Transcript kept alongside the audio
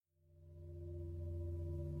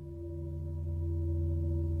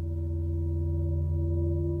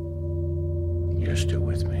you're still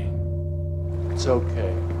with me. It's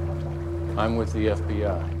okay. I'm with the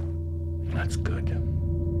FBI. That's good.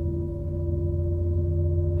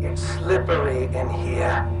 It's slippery in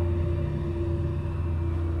here.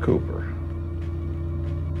 Cooper.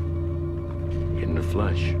 In the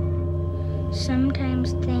flesh.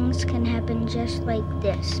 Sometimes things can happen just like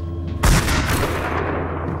this.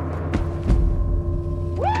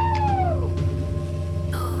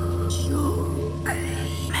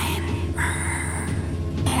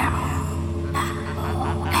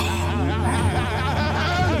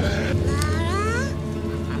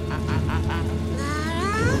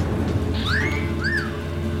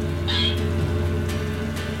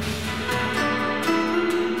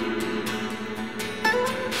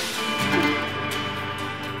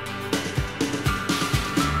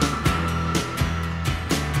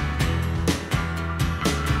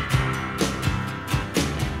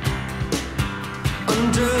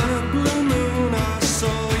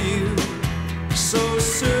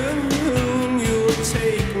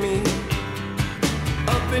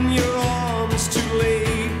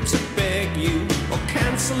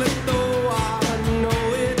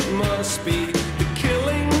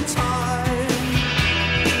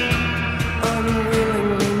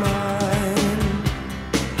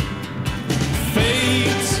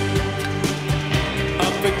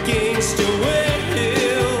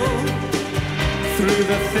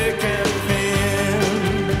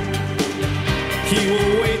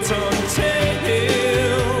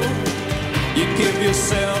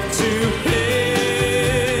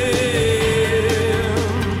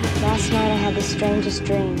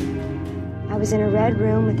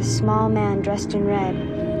 Small man dressed in red,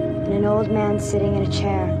 and an old man sitting in a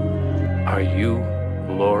chair. Are you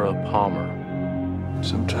Laura Palmer?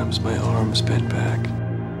 Sometimes my arms bend back.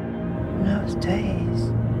 In those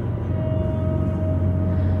days,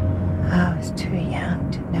 I was too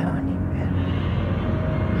young to know any better.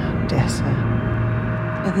 Odessa,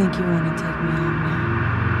 I think you want to take me home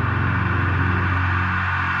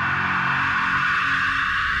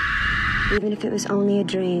now. Even if it was only a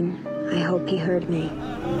dream, I hope he heard me.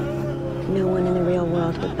 No one in the real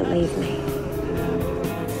world would believe me.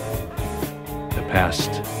 The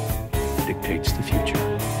past dictates the future.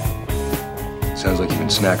 Sounds like you've been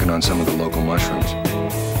snacking on some of the local mushrooms.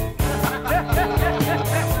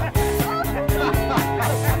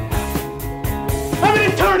 I'm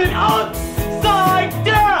gonna turn it upside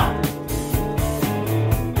down!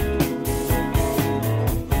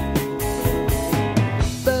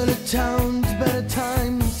 Better towns, better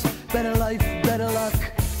times, better life, better luck.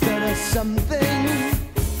 Something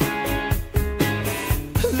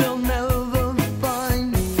they'll never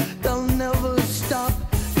find, they'll never stop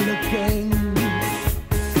looking.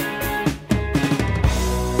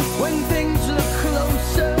 When things look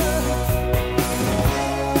closer,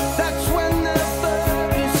 that's when they're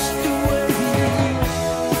furthest away.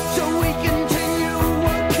 So we continue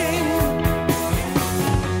working,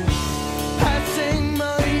 passing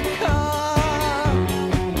my car,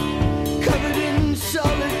 covered in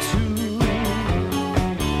solitude.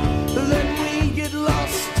 Then we get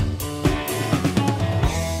lost.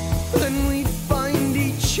 Then we find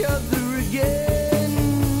each other again.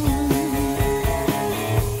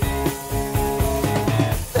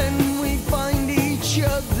 Then we find each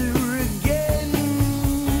other again.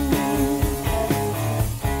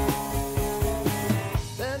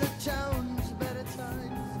 Better towns, better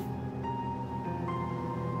times.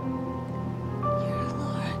 Your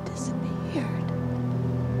Laura disappeared.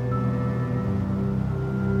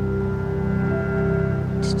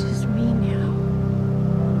 it's just me now.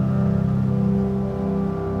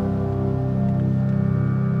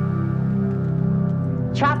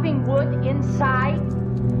 Chopping wood inside.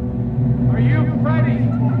 Are you ready?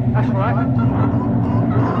 That's right.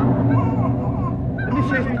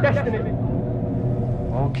 Initiate destiny.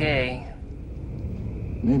 Okay.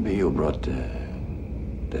 Maybe you brought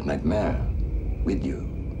the nightmare with you.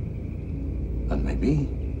 And maybe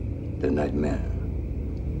the nightmare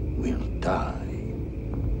will die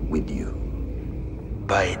with you.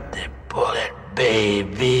 Bite the bullet,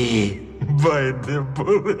 baby. Bite the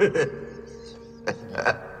bullet.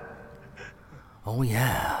 Oh,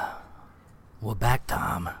 yeah. We're back,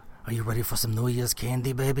 Tom. Are you ready for some New Year's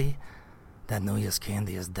candy, baby? That New Year's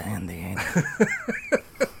candy is dandy, ain't it?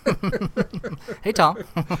 Hey, Tom.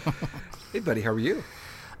 Hey, buddy. How are you?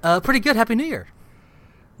 Pretty good. Happy New Year.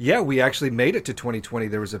 Yeah, we actually made it to 2020.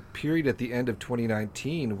 There was a period at the end of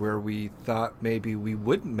 2019 where we thought maybe we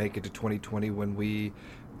wouldn't make it to 2020 when we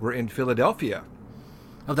were in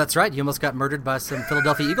Oh, that's right. You almost got murdered by some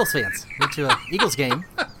Philadelphia Eagles fans. Went to an Eagles game.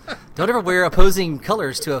 Don't ever wear opposing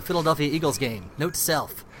colors to a Philadelphia Eagles game. Note to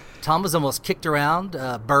self. Tom was almost kicked around,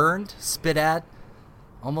 burned, spit at,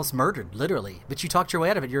 almost murdered, literally. But you talked your way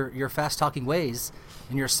out of it. Your fast-talking ways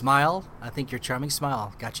and your smile, I think your charming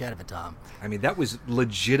smile got you out of it, Tom. I mean, that was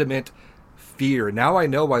legitimate fear. Now I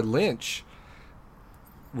know why Lynch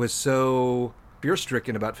was so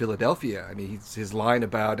fear-stricken about Philadelphia. I mean, his line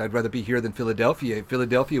about, I'd rather be here than Philadelphia.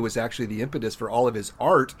 Philadelphia was actually the impetus for all of his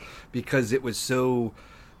art because it was so,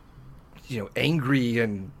 angry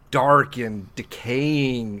and dark and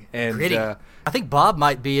decaying. And gritty. I think Bob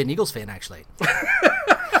might be an Eagles fan, actually.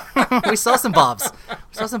 We saw some Bobs. We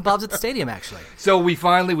saw some Bobs at the stadium, actually. So we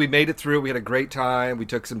made it through. We had a great time. We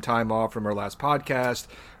took some time off from our last podcast.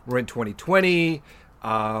 We're in 2020.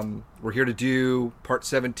 We're here to do part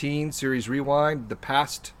 17, Series Rewind. The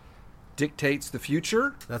past dictates the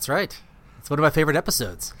future. That's right. It's one of my favorite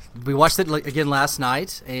episodes. We watched it again last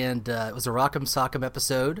night, and it was a Rock'em Sock'em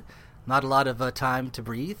episode. Not a lot of time to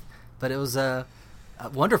breathe, but it was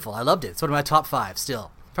wonderful. I loved it. It's one of my top 5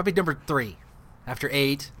 still. Probably number 3 after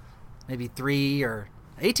 8, maybe 3 or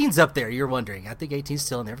 18's up there. You're wondering. I think 18's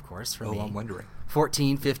still in there, of course, for me. I'm wondering.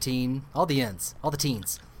 14, 15, all the ends, all the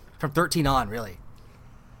teens. From 13 on, really.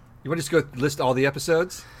 You want to just go list all the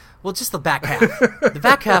episodes? Well, just the back half. The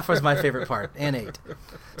back half was my favorite part, and 8.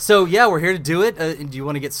 So, yeah, we're here to do it. Do you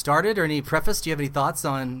want to get started or any preface? Do you have any thoughts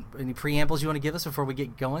on any preambles you want to give us before we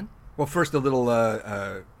get going? Well, first, a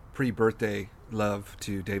little pre-birthday love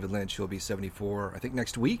to David Lynch. He'll be 74, I think,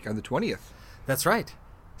 next week on the 20th. That's right.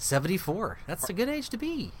 74. That's a good age to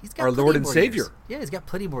be. He's got our Lord and Savior. Years. Yeah, he's got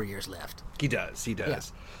plenty more years left. He does. Yeah.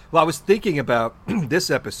 Well, I was thinking about this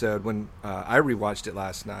episode when I rewatched it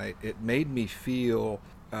last night. It made me feel,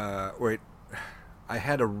 I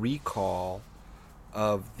had a recall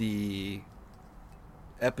of the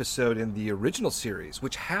episode in the original series,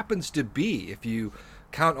 which happens to be, if you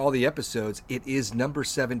count all the episodes, it is number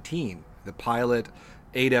 17. The pilot,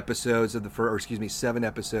 7 episodes of the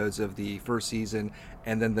first season,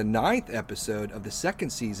 and then the 9th episode of the second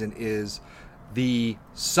season is the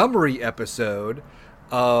summary episode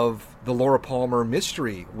of the Laura Palmer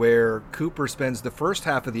mystery, where Cooper spends the first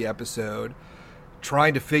half of the episode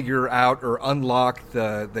trying to figure out or unlock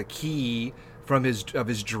the key from his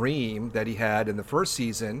dream that he had in the first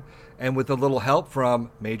season, and with a little help from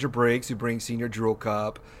Major Briggs, who brings Senior Jewel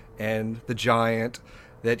Cup, and the Giant,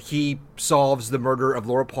 that he solves the murder of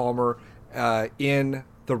Laura Palmer in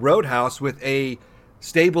the Roadhouse with a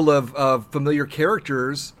stable of familiar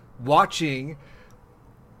characters watching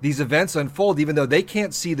these events unfold, even though they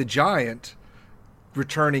can't see the Giant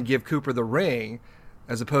return and give Cooper the ring,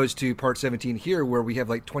 as opposed to part 17 here, where we have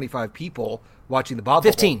like 25 people watching the Bob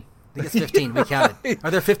 15. Bubble. I think it's 15. We counted. Right. Are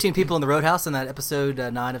there 15 people in the Roadhouse in that episode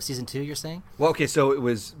 9 of season 2, you're saying? Well, okay, so it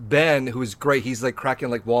was Ben, who was great. He's like cracking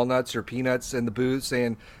like walnuts or peanuts in the booth,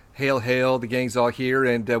 saying, "Hail, hail, the gang's all here,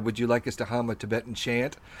 and would you like us to hum a Tibetan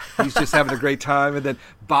chant?" He's just having a great time. And then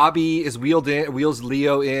Bobby is wheels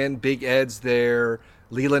Leo in. Big Ed's there.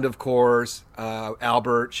 Leland, of course.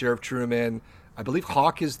 Albert, Sheriff Truman. I believe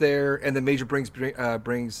Hawk is there. And then Major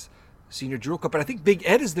brings Senior Jewel Cup. But I think Big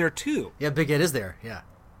Ed is there, too. Yeah, Big Ed is there, yeah.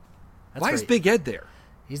 That's Why great. is Big Ed there?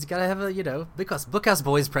 He's got to have a, Bookhouse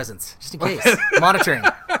Boys presence, just in case. Monitoring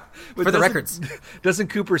for the records. Doesn't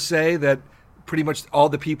Cooper say that pretty much all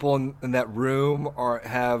the people in that room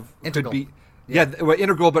Integral. could be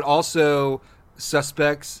integral, but also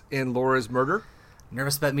suspects in Laura's murder?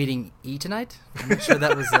 Nervous about meeting E tonight? I'm not sure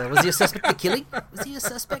that was he a suspect in the killing? Was he a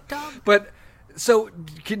suspect, Tom? But so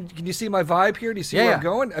can you see my vibe here? Do you see where I'm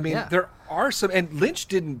going? I mean, Yeah. there are some, and Lynch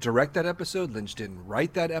didn't direct that episode. Lynch didn't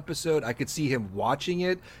write that episode. I could see him watching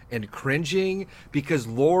it and cringing because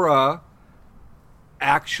Laura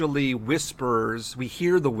actually whispers. We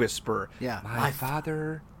hear the whisper. Yeah. My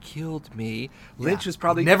father killed me. Lynch is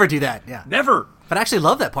probably never do that. Yeah. Never. But I actually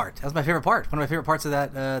love that part. That was my favorite part. One of my favorite parts of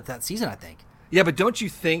that season, I think. Yeah, but don't you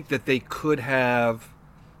think that they could have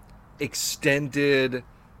extended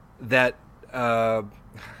that?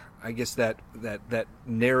 I guess that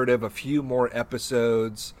narrative a few more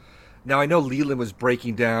episodes. Now I know Leland was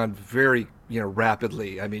breaking down very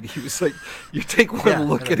rapidly. I mean, he was like, you take one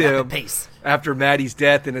look at him pace. After Maddie's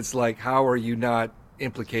death, and it's like, how are you not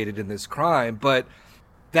implicated in this crime? But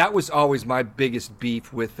that was always my biggest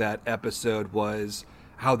beef with that episode, was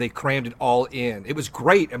how they crammed it all in. It was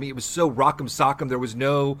great. I mean, it was so rock'em sock'em. There was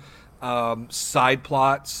no side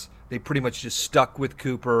plots. They pretty much just stuck with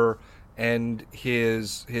Cooper and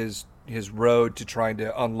his road to trying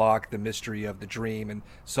to unlock the mystery of the dream and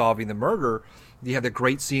solving the murder. You have the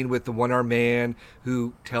great scene with the one-armed man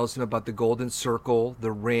who tells him about the golden circle,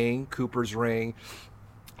 the ring, Cooper's ring.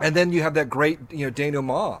 And then you have that great,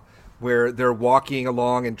 denouement where they're walking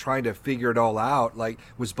along and trying to figure it all out. Like,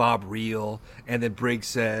 was Bob real? And then Briggs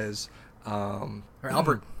says, or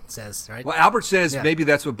Albert says, right? Well, Albert says maybe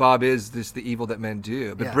that's what Bob is, this the evil that men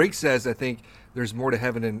do. But Briggs says, I think there's more to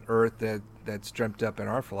heaven and earth that's dreamt up in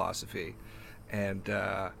our philosophy. And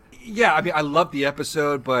I mean, I love the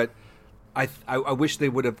episode, but I wish they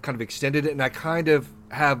would have kind of extended it. And I kind of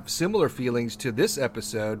have similar feelings to this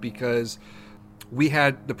episode because we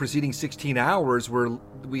had the preceding 16 hours where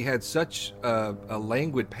we had such a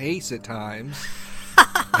languid pace at times.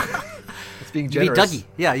 It's being generous. You be Dougie.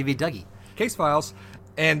 Yeah, you be Dougie. Case files.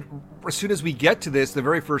 And as soon as we get to this, the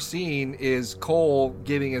very first scene is Cole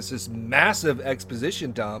giving us this massive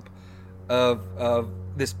exposition dump of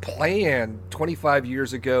this plan 25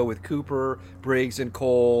 years ago with Cooper, Briggs, and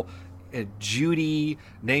Cole, and Judy,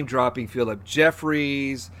 name-dropping Philip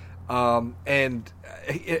Jeffries, and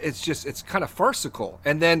it's kind of farcical.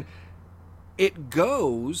 And then it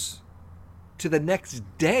goes to the next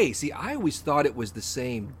day. See, I always thought it was the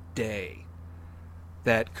same day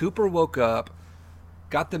that Cooper woke up,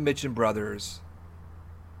 got the Mitchum brothers,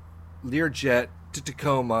 Learjet to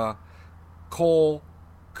Tacoma, Cole.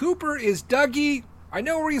 Cooper is Dougie. I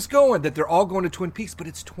know where he's going, that they're all going to Twin Peaks, but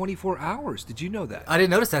it's 24 hours. Did you know that? I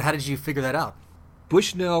didn't notice that. How did you figure that out?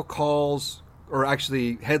 Bushnell calls, or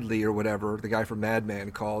actually Headley or whatever, the guy from Mad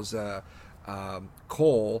Men, calls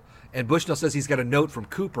Cole, and Bushnell says he's got a note from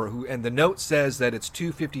Cooper, and the note says that it's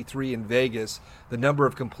 2:53 in Vegas, the number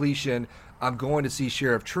of completion. I'm going to see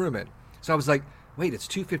Sheriff Truman. So I was like, wait, it's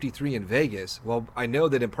 2:53 in Vegas. Well, I know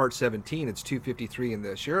that in Part 17 it's 2:53 in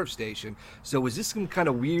the sheriff's station. So is this some kind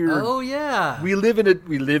of weird? Oh yeah. We live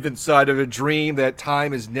inside of a dream that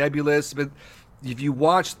time is nebulous. But if you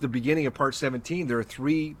watch the beginning of Part 17, there are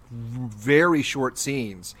 3 very short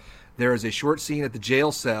scenes. There is a short scene at the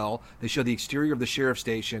jail cell. They show the exterior of the sheriff's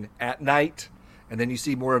station at night. And then you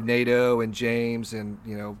see more of Nato and James and,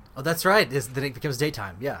 Oh, that's right. Then it becomes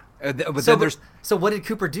daytime, yeah. So what did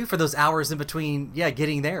Cooper do for those hours in between,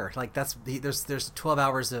 getting there? Like, there's 12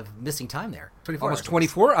 hours of missing time there. 24 Almost hours.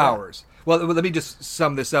 24 hours. Well, let me just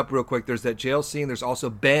sum this up real quick. There's that jail scene. There's also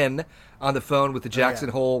Ben on the phone with the Jackson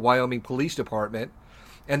Hole, Wyoming Police Department.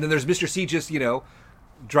 And then there's Mr. C just,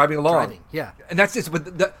 driving along. Yeah. And that's it.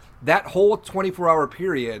 But that whole 24-hour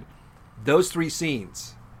period, those 3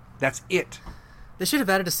 scenes, that's it. They should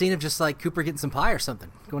have added a scene of just like Cooper getting some pie or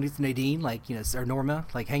something, going to eat Nadine, or Norma,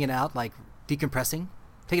 like hanging out, like decompressing,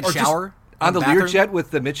 taking a shower on the Learjet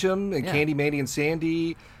with the Mitchum and Candy, Mandy, and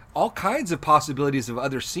Sandy. All kinds of possibilities of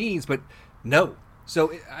other scenes, but no.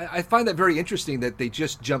 So I find that very interesting that they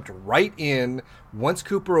just jumped right in. Once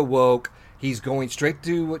Cooper awoke, he's going straight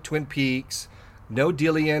to Twin Peaks. No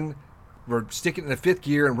Dillian. We're sticking in the 5th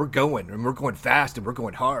gear, and we're going fast, and we're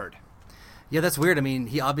going hard. Yeah, that's weird. I mean,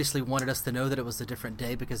 he obviously wanted us to know that it was a different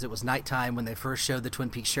day because it was nighttime when they first showed the Twin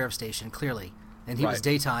Peaks Sheriff Station, clearly. And he was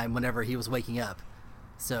daytime whenever he was waking up.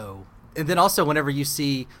 So, and then also whenever you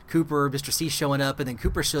see Cooper, Mr. C showing up, and then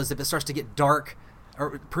Cooper shows up, it starts to get dark,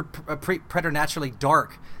 or preternaturally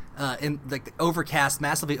dark, and like overcast,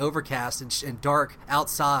 massively overcast and dark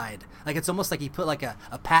outside. Like it's almost like he put like a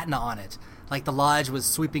patina on it. Like the lodge was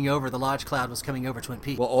sweeping over, the lodge cloud was coming over Twin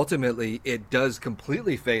Peaks. Well, ultimately, it does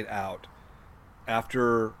completely fade out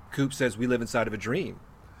after Coop says we live inside of a dream.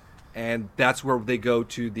 And that's where they go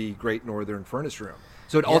to the Great Northern Furnace Room.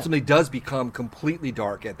 So it ultimately does become completely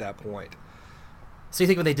dark at that point. So you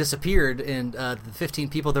think when they disappeared and the 15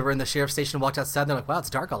 people that were in the sheriff's station walked outside, they're like, wow, it's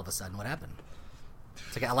dark all of a sudden. What happened?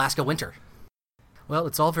 It's like Alaska winter. Well,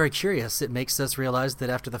 it's all very curious. It makes us realize that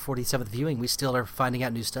after the 47th viewing, we still are finding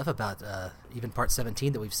out new stuff about even Part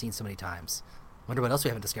 17 that we've seen so many times. Wonder what else we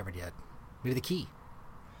haven't discovered yet. Maybe the key.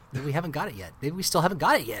 Maybe we haven't got it yet. Maybe we still haven't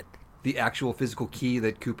got it yet. The actual physical key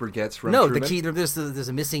that Cooper gets from Truman? The key. There's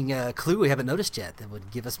a missing clue we haven't noticed yet that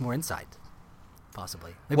would give us more insight.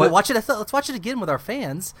 Possibly. Maybe we'll watch it. Let's watch it again with our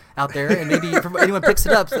fans out there, and maybe if anyone picks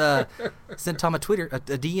it up, send Tom a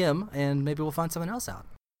DM, and maybe we'll find something else out.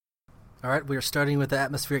 All right, we are starting with the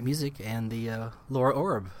atmospheric music and the Laura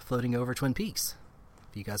Orb floating over Twin Peaks.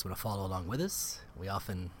 If you guys want to follow along with us, we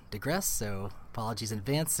often digress, so apologies in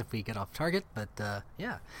advance if we get off target. But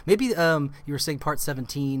yeah, maybe you were saying Part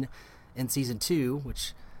 17 in Season 2,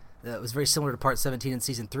 which was very similar to Part 17 in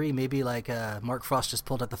Season 3. Maybe like Mark Frost just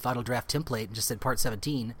pulled out the final draft template and just said Part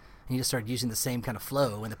 17, and he just started using the same kind of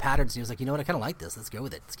flow and the patterns, and he was like, you know what, I kind of like this. Let's go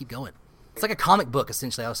with it. Let's keep going. It's like a comic book,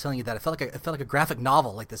 essentially. I was telling you that. It felt like a graphic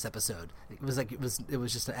novel, like this episode. It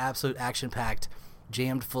was just an absolute action-packed,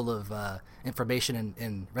 jammed full of information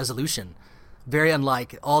and resolution. Very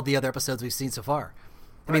unlike all the other episodes we've seen so far.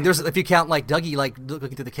 I mean, there's, if you count like Dougie, like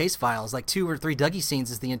looking through the case files, like 2 or 3 Dougie scenes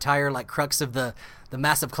is the entire like crux of the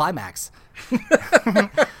massive climax.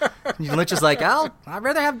 Lynch is like, I'd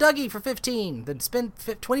rather have Dougie for 15 than spend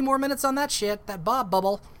 20 more minutes on that shit, that Bob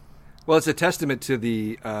bubble. Well, it's a testament to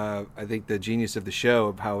the, I think, the genius of the show,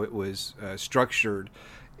 of how it was structured,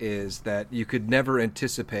 is that you could never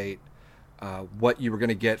anticipate what you were going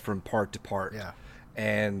to get from part to part. Yeah.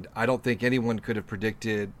 And I don't think anyone could have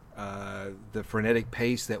predicted the frenetic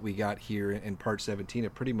pace that we got here in part 17.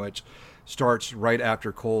 It pretty much starts right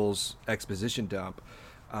after Cole's exposition dump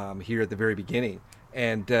here at the very beginning.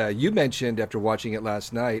 And you mentioned, after watching it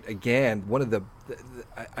last night, again, one of the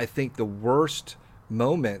I think the worst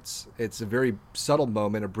moments, it's a very subtle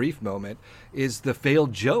moment, a brief moment, is the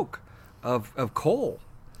failed joke of Cole.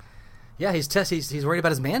 Yeah, he's worried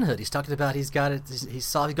about his manhood. He's talking about he's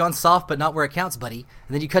gone soft, but not where it counts, buddy.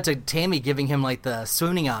 And then you cut to Tammy giving him like the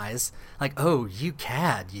swooning eyes, like, "Oh, you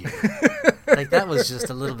cad, you." Like, that was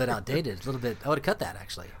just a little bit outdated. A little bit. I would have cut that,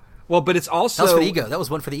 actually. Well, but it's also, that was for the ego. That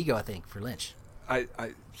was one for the ego, I think, for Lynch.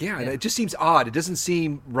 Yeah, and it just seems odd. It doesn't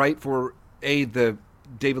seem right for the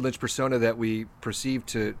David Lynch persona that we perceive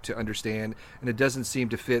to understand, and it doesn't seem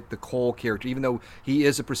to fit the Cole character. Even though he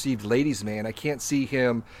is a perceived ladies' man, I can't see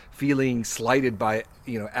him feeling slighted by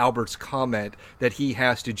Albert's comment that he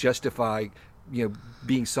has to justify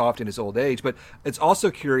being soft in his old age. But it's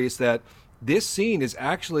also curious that this scene is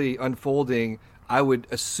actually unfolding, I would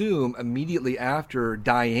assume, immediately after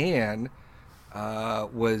Diane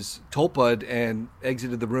was tulpa'd and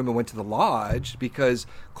exited the room and went to the lodge, because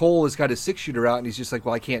Cole has got his 6-shooter out and he's just like,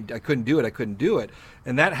 well, I couldn't do it.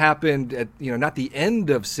 And that happened at, not the end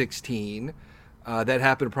of 16. That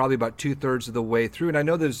happened probably about 2/3 of the way through. And I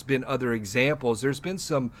know there's been other examples. There's been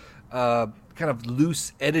some kind of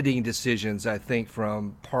loose editing decisions, I think,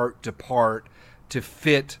 from part to part to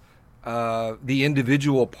fit the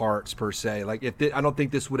individual parts, per se. Like, I don't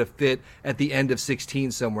think this would have fit at the end of 16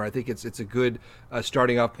 somewhere. I think it's a good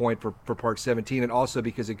starting off point for part 17, and also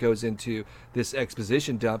because it goes into this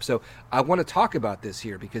exposition dump. So I want to talk about this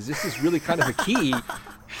here, because this is really kind of a key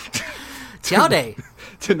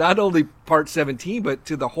to not only part 17, but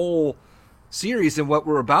to the whole series. And what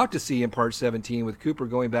we're about to see in part 17 with Cooper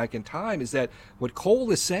going back in time is that what Cole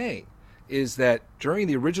is saying is that during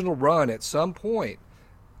the original run, at some point,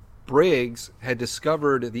 Briggs had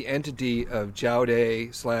discovered the entity of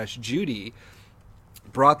Jowday/Judy,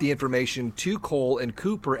 brought the information to Cole and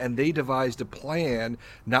Cooper, and they devised a plan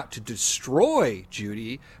not to destroy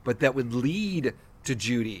Judy, but that would lead to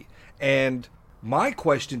Judy. And my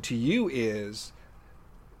question to you is,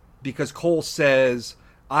 because Cole says,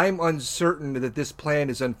 I'm uncertain that this plan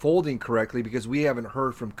is unfolding correctly because we haven't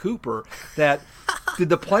heard from Cooper, that did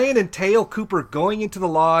the plan entail Cooper going into the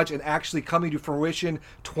lodge and actually coming to fruition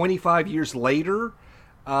 25 years later,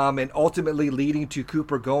 and ultimately leading to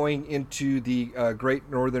Cooper going into the Great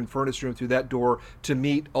Northern Furnace Room through that door to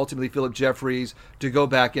meet ultimately Philip Jeffries, to go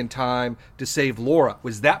back in time to save Laura?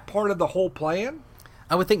 Was that part of the whole plan?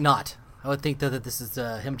 I would think not. I would think, though, that this is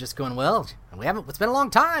him just going, well, it's been a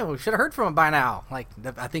long time. We should have heard from him by now. Like,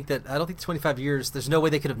 I don't think 25 years, there's no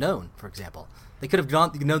way they could have known, for example. They could have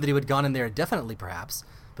known that he would have gone in there indefinitely, perhaps,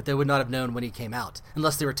 but they would not have known when he came out,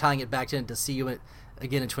 unless they were tying it back in to see you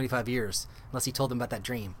again in 25 years, unless he told them about that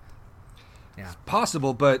dream. Yeah. It's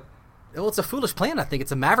possible, but... Well, it's a foolish plan, I think.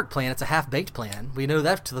 It's a maverick plan. It's a half-baked plan. We know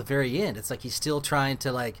that to the very end. It's like he's still trying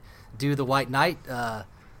to, like, do the White Knight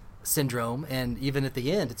syndrome, and even at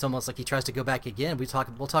the end, it's almost like he tries to go back again. We'll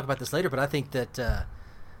talk about this later, but I think that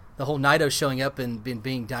the whole Nido showing up and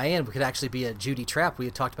being Diane could actually be a Judy trap. We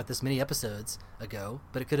had talked about this many episodes ago,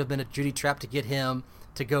 but it could have been a Judy trap to get him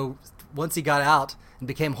to go, once he got out and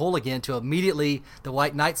became whole again, to immediately the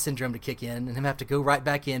White Knight syndrome to kick in and him have to go right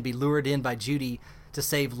back in, be lured in by Judy to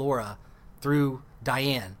save Laura through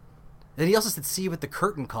Diane. And he also said, see you at the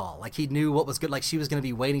curtain call. Like, he knew what was good, like she was going to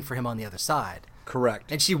be waiting for him on the other side.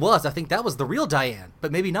 Correct. And she was. I think that was the real Diane,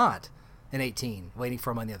 but maybe not in 18, waiting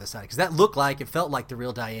for him on the other side. Because that looked like, it felt like the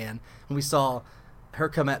real Diane. When we saw her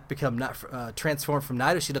become transformed from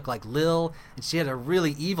Nido, she looked like Lil, and she had a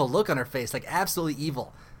really evil look on her face, like absolutely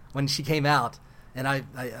evil when she came out. And I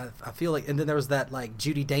feel like, and then there was that like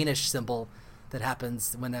Judy Danish symbol that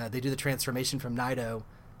happens when they do the transformation from Nido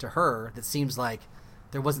to her. That seems like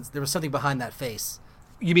there was something behind that face.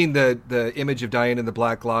 You mean the image of Diane in the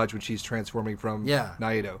Black Lodge when she's transforming from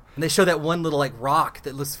Nido? And they show that one little like rock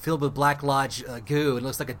that looks filled with Black Lodge goo, and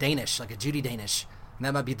looks like a Judy Danish, and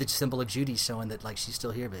that might be the symbol of Judy, showing that like she's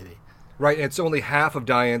still here, baby. Right, and it's only half of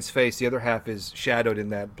Diane's face; the other half is shadowed in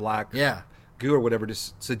that black goo or whatever, to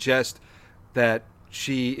suggest that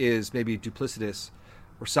she is maybe duplicitous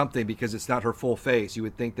or something, because it's not her full face. You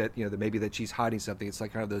would think that, that maybe that she's hiding something. It's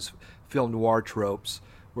like kind of those film noir tropes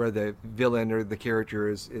where the villain or the character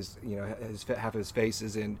is half of his face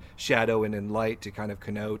is in shadow and in light to kind of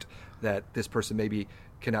connote that this person maybe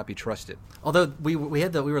cannot be trusted. Although we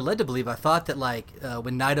were led to believe, I thought that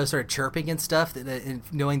when Naito started chirping and stuff, and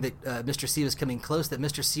knowing that Mr. C was coming close, that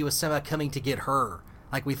Mr. C was somehow coming to get her.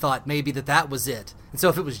 Like we thought maybe that was it. And so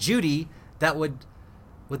if it was Judy, that would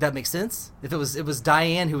that make sense? If it was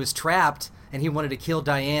Diane who was trapped and he wanted to kill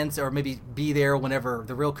Diane, or maybe be there whenever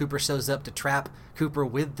the real Cooper shows up to trap Cooper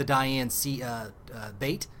with the Diane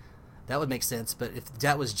bait, that would make sense. But if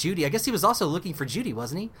that was Judy, I guess he was also looking for Judy,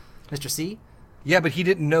 wasn't he, Mr. C? Yeah, but he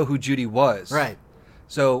didn't know who Judy was. Right.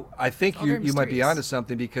 So I think you might be onto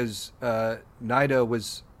something, because Naito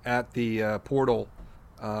was at the portal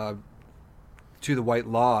to the White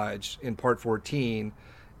Lodge in Part 14,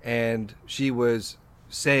 and she was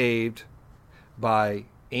saved by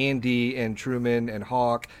Andy and Truman and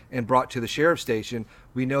Hawk and brought to the sheriff's station.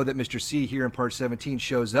 We know that Mr. C here in Part 17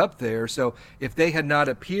 shows up there. So if they had not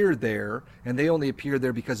appeared there, and they only appeared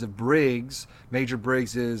there because of Briggs, Major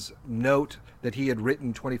Briggs's note that he had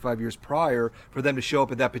written 25 years prior, for them to show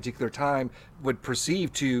up at that particular time would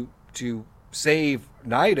perceive to save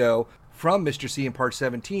Naito from Mr. C in Part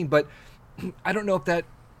 17. But I don't know if that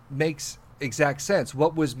makes exact sense.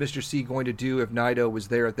 What was Mr. C going to do if Naito was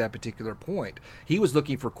there at that particular point? He was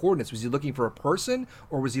looking for coordinates. Was he looking for a person,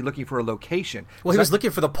 or was he looking for a location? Well, he was looking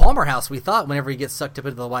for the Palmer house, we thought, whenever he gets sucked up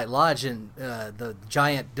into the White Lodge, and the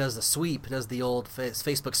giant does the sweep, does the old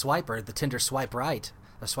Facebook swiper, the Tinder swipe right,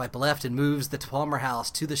 or swipe left, and moves the Palmer house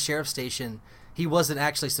to the sheriff's station. He wasn't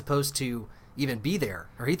actually supposed to even be there,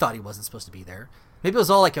 or he thought he wasn't supposed to be there. Maybe it was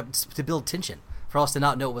all to build tension, for us to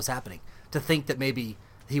not know what was happening, to think that maybe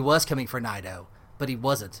he was coming for Naito, but he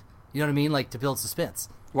wasn't. You know what I mean? Like, to build suspense.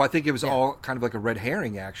 Well, I think it was all kind of like a red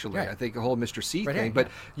herring, actually. Right. I think the whole Mr. C red thing. Herring, but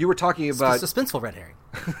you were talking about... suspenseful red herring.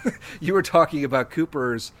 You were talking about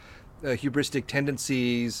Cooper's hubristic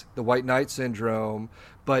tendencies, the White Knight syndrome,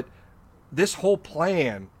 but this whole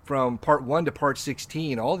plan from Part 1 to Part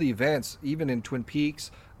 16, all the events, even in Twin Peaks,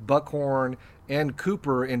 Buckhorn, and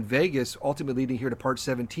Cooper in Vegas, ultimately leading here to Part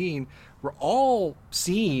 17, were all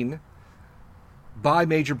seen by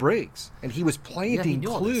Major Briggs, and he was planting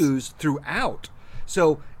clues throughout.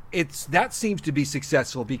 So that seems to be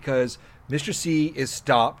successful, because Mr. C is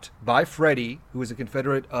stopped by Freddy, who is a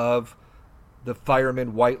Confederate of the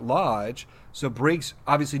Fireman White Lodge. So Briggs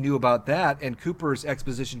obviously knew about that, and Cooper's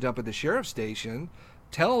exposition dump at the sheriff's station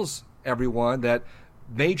tells everyone that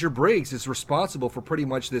Major Briggs is responsible for pretty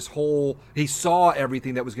much this whole... He saw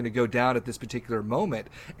everything that was going to go down at this particular moment.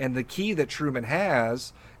 And the key that Truman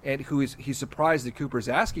has, and he's surprised that Cooper's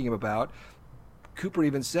asking him about, Cooper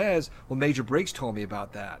even says, well, Major Briggs told me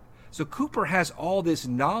about that. So Cooper has all this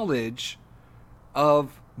knowledge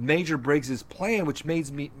of Major Briggs's plan, which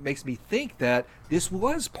makes me think that this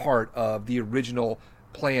was part of the original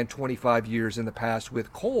plan 25 years in the past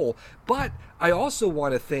with Cole. But I also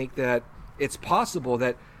want to think that it's possible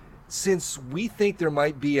that, since we think there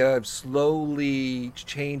might be a slowly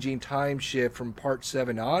changing time shift from Part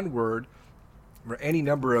 7 onward, or any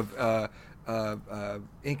number of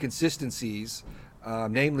inconsistencies,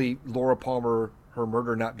 namely Laura Palmer, her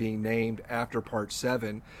murder not being named after Part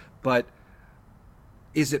 7, but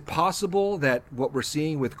is it possible that what we're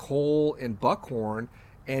seeing with Cole and Buckhorn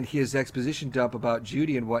and his exposition dump about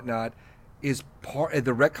Judy and whatnot is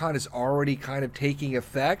the retcon is already kind of taking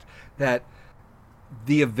effect, that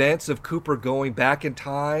the events of Cooper going back in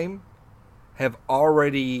time have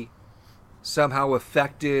already somehow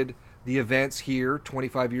affected the events here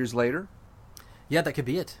 25 years later? Yeah, that could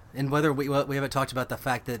be it. And whether we haven't talked about the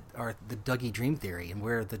fact that, or the Dougie Dream Theory, and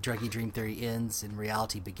where the Dougie Dream Theory ends and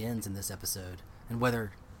reality begins in this episode, and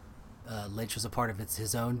whether Lynch was a part of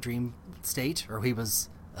his own dream state, or he was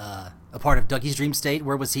a part of Dougie's dream state.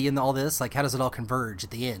 Where was he in all this? Like, how does it all converge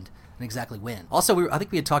at the end, and exactly when? Also, I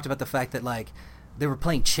think we had talked about the fact that, like, they were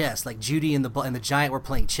playing chess. Like, Judy and the Giant were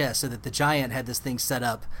playing chess, so that the Giant had this thing set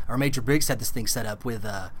up, or Major Briggs had this thing set up with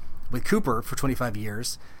Cooper for 25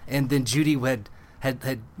 years, and then Judy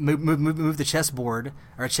had moved the chessboard,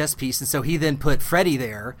 or a chess piece, and so he then put Freddy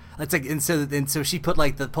there. It's like, and so she put,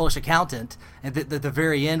 like, the Polish accountant, and the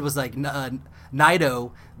very end was like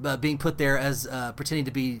Naito being put there as pretending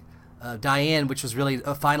to be Diane, which was really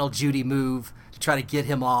a final Judy move to try to get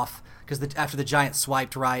him off, because after the Giant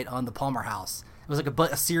swiped right on the Palmer house, it was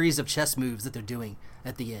like a series of chess moves that they're doing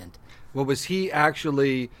at the end. Well, was he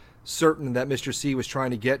actually certain that Mr. C was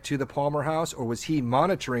trying to get to the Palmer house, or was he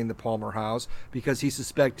monitoring the Palmer house because he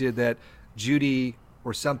suspected that Judy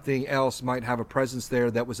or something else might have a presence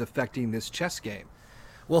there that was affecting this chess game?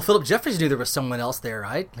 Well, Philip Jeffries knew there was someone else there,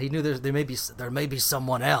 right? He knew there may be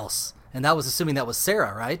someone else, and that was assuming that was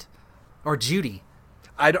Sarah, right? Or Judy.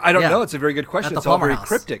 I don't know. It's a very good question. It's all very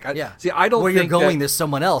cryptic. See, I don't Where think you're going, there's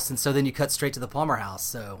someone else, and so then you cut straight to the Palmer house.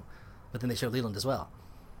 So, but then they show Leland as well.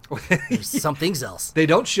 There's something's else. They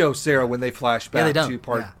don't show Sarah when they flash back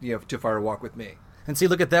to to Fire Walk with Me. And see,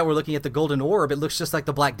 look at that. We're looking at the Golden Orb. It looks just like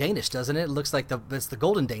the Black Danish, doesn't it? It looks like it's the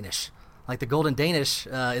Golden Danish. Like the Golden Danish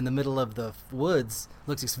in the middle of the woods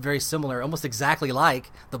looks very similar, almost exactly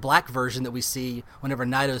like the black version that we see whenever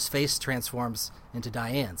Nido's face transforms into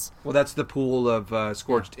Diane's. Well, that's the pool of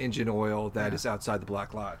scorched engine oil that is outside the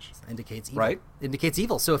Black Lodge. Indicates evil. Right? Indicates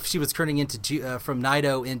evil. So if she was turning into from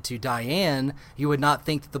Nido into Diane, you would not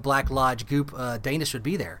think that the Black Lodge goop Danish would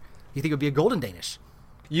be there. You think it would be a Golden Danish.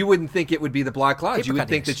 You wouldn't think it would be the Black Lodge. You would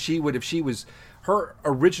think Danish. that she would, if she was, her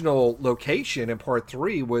original location in part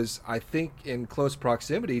 3 was, I think, in close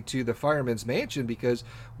proximity to the fireman's mansion because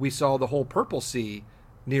we saw the whole Purple Sea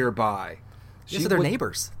nearby. So they're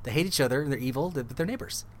neighbors. They hate each other. They're evil, but they're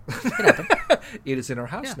neighbors. It is in our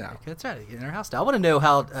house now. That's right. In our house now. I want to know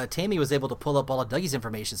how Tammy was able to pull up all of Dougie's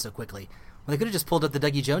information so quickly. Well, they could have just pulled up the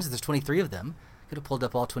Dougie Joneses. There's 23 of them. Could have pulled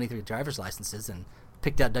up all 23 driver's licenses and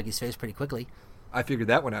picked out Dougie's face pretty quickly. I figured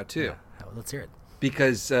that one out too. Yeah. Let's hear it.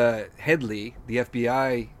 Because Headley, the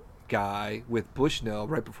FBI guy with Bushnell,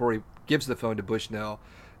 right before he gives the phone to Bushnell,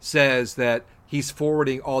 says that he's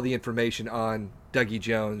forwarding all the information on Dougie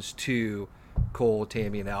Jones to Cole,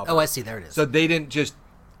 Tammy, and Albert. Oh, I see. There it is. So they didn't just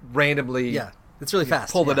randomly it's really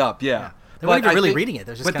fast. Pull it up, They weren't even really reading it.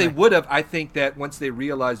 They would have. I think that once they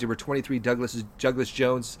realized there were 23 Douglas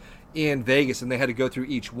Jones in Vegas and they had to go through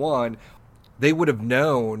each one, they would have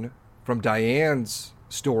known from Diane's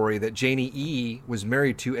story that Janie E. was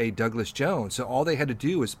married to a Douglas Jones. So all they had to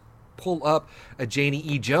do was pull up a Janie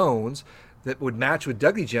E. Jones that would match with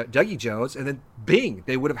Dougie Jones, and then bing,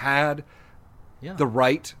 they would have had the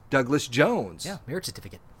right Douglas Jones. Yeah, marriage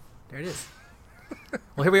certificate. There it is.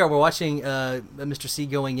 Well, here we are. We're watching Mr. C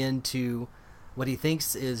going into what he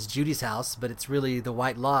thinks is Judy's house, but it's really the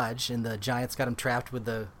White Lodge, and the Giants got him trapped with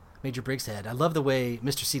the Major Briggs head. I love the way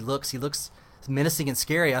Mr. C looks. He looks menacing and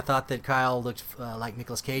scary. I thought that Kyle looked like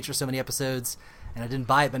Nicolas Cage for so many episodes, and I didn't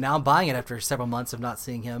buy it, but now I'm buying it after several months of not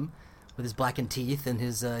seeing him with his blackened teeth and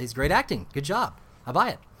his great acting. Good job. I buy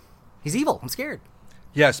it. He's evil. I'm scared.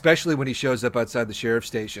 Yeah, especially when he shows up outside the sheriff's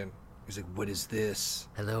station. He's like, "What is this?"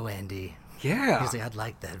 Hello, Andy. Yeah. He's like, "I'd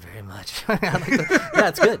like that very much." Yeah,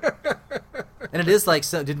 it's good. And it is like,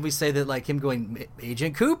 so didn't we say that like him going,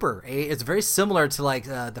 Agent Cooper? It's very similar to like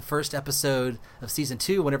the first episode of season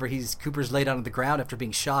 2, whenever Cooper's laid on the ground after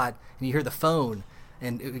being shot, and you hear the phone,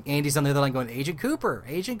 and Andy's on the other line going, Agent Cooper,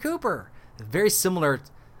 Agent Cooper. Very similar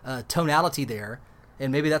tonality there,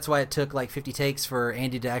 and maybe that's why it took like 50 takes for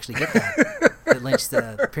Andy to actually get that. That Lynch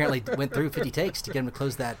apparently went through 50 takes to get him to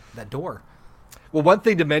close that door. Well, one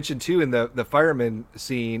thing to mention too in the fireman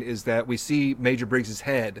scene is that we see Major Briggs's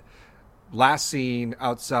head last seen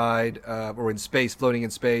outside or in space, floating in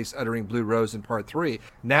space, uttering Blue Rose in part 3.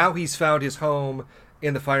 Now he's found his home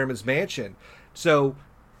in the fireman's mansion. So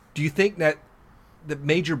do you think that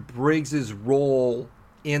Major Briggs's role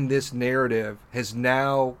in this narrative has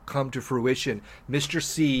now come to fruition? Mr.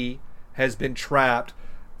 C has been trapped,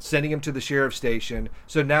 sending him to the sheriff's station.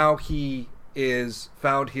 So now he is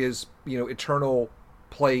found his, eternal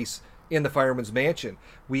place in the fireman's mansion.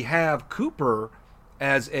 We have Cooper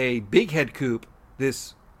as a big head Coop,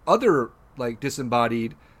 this other like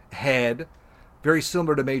disembodied head, very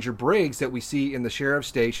similar to Major Briggs that we see in the sheriff's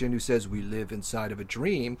station, who says we live inside of a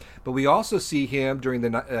dream. But we also see him during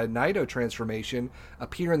the Nido transformation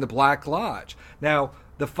appear in the Black Lodge. Now,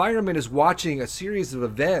 the fireman is watching a series of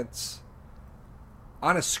events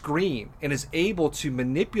on a screen and is able to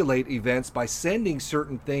manipulate events by sending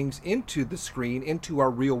certain things into the screen, into our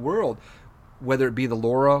real world, whether it be the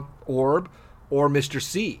Laura orb or Mr.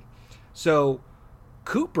 C. So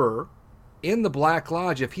Cooper in the Black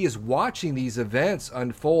Lodge, if he is watching these events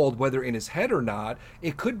unfold, whether in his head or not,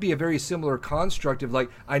 it could be a very similar construct of like,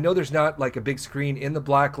 I know there's not like a big screen in the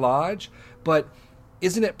Black Lodge, but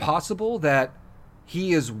isn't it possible that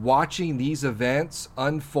he is watching these events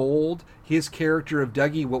unfold, his character of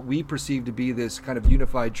Dougie, what we perceive to be this kind of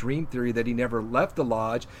unified dream theory that he never left the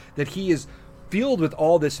lodge, that he is filled with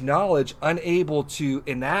all this knowledge, unable to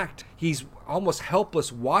enact. He's almost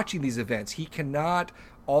helpless watching these events. He cannot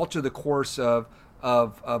alter the course of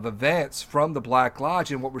events from the Black Lodge.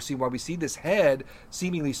 And what we're seeing, why we see this head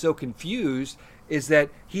seemingly so confused, is that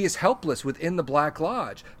he is helpless within the Black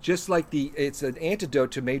Lodge. Just like it's an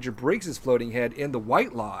antidote to Major Briggs's floating head in the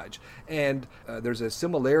White Lodge. And there's a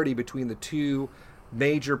similarity between the two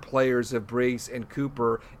major players of Briggs and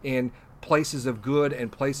Cooper in places of good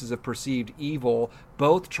and places of perceived evil,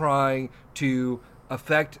 both trying to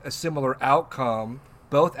affect a similar outcome,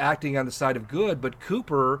 both acting on the side of good. But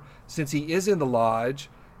Cooper, since he is in the lodge,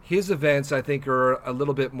 his events, I think, are a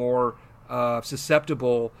little bit more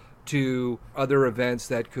susceptible to other events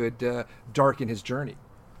that could darken his journey.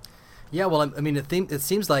 Yeah, well, I mean, it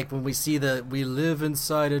seems like when we see we live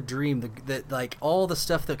inside a dream, that like all the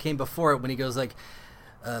stuff that came before it, when he goes like,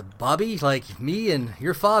 Bobby, like me and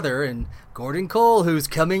your father and Gordon Cole, who's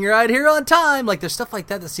coming right here on time. Like there's stuff like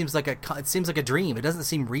that seems like a dream. It doesn't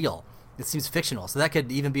seem real. It seems fictional. So that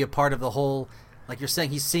could even be a part of the whole, like you're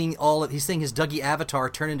saying, he's seeing his Dougie avatar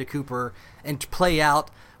turn into Cooper and play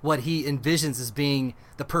out what he envisions as being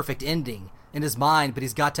the perfect ending in his mind, but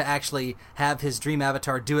he's got to actually have his dream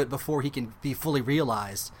avatar do it before he can be fully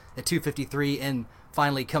realized at 2:53 and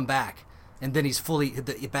finally come back. And then he's fully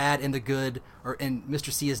the bad and the good, and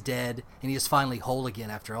Mr. C is dead, and he is finally whole again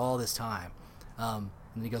after all this time. And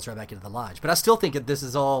then he goes right back into the lodge. But I still think that this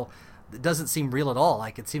is all, it doesn't seem real at all.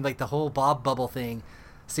 Like it seemed like the whole Bob bubble thing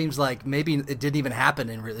seems like maybe it didn't even happen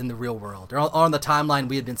in the real world or on the timeline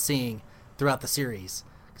we had been seeing throughout the series.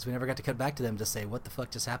 Because we never got to cut back to them to say what the fuck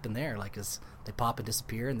just happened there. Like, as they pop and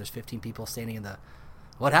disappear, and there's 15 people standing in the,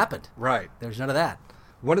 what happened? Right. There's none of that.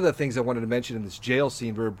 One of the things I wanted to mention in this jail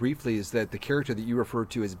scene very briefly is that the character that you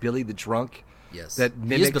referred to as Billy the Drunk, yes, that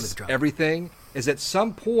mimics everything, is at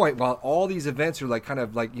some point while all these events are like kind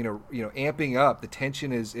of like you know amping up, the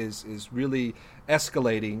tension is really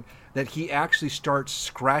escalating, that he actually starts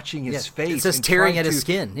scratching his face. It says and tearing at his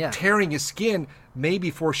skin. Yeah, tearing his skin,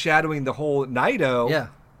 maybe foreshadowing the whole Nido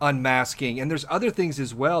unmasking. And there's other things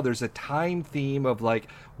as well. There's a time theme of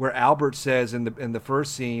like where Albert says in the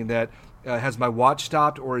first scene that. Has my watch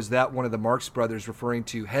stopped, or is that one of the Marx brothers referring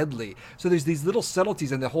to Headley? So there's these little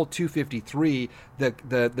subtleties, and the whole 253,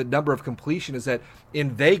 the number of completion is that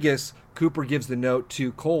in Vegas, Cooper gives the note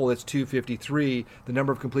to Cole, it's 253, the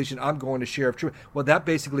number of completion, I'm going to Sheriff Truman. Well, that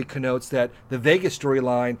basically connotes that the Vegas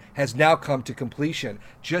storyline has now come to completion,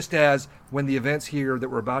 just as when the events here that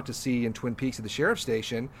we're about to see in Twin Peaks at the Sheriff's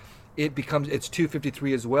Station, it's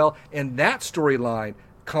 253 as well, and that storyline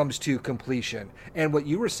comes to completion. And what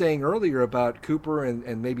you were saying earlier about Cooper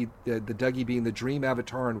and maybe the Dougie being the dream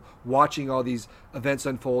avatar and watching all these events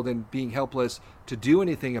unfold and being helpless to do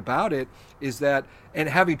anything about it is that, and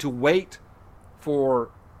having to wait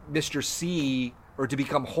for Mr. C or to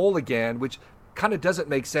become whole again, which kind of doesn't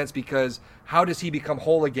make sense, because how does he become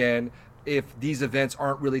whole again if these events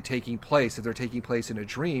aren't really taking place, if they're taking place in a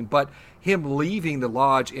dream? But him leaving the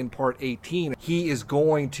lodge in part 18, he is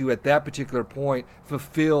going to, at that particular point,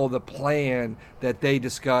 fulfill the plan that they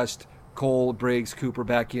discussed, Cole, Briggs, Cooper,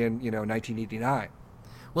 back in 1989.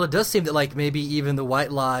 Well, it does seem that like maybe even the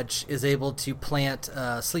White Lodge is able to plant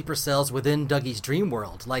sleeper cells within Dougie's dream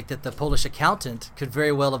world, like that the Polish accountant could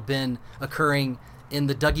very well have been occurring in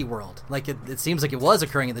the Dougie world. Like it seems like it was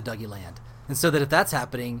occurring in the Dougie land. And so that if that's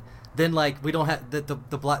happening, then like we don't have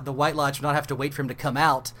the White Lodge would not have to wait for him to come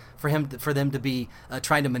out for them to be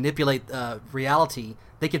trying to manipulate reality.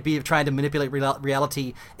 They could be trying to manipulate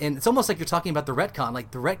reality, and it's almost like you're talking about the retcon.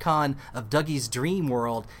 Like the retcon of Dougie's dream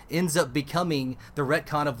world ends up becoming the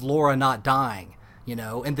retcon of Laura not dying.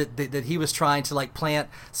 And that he was trying to like plant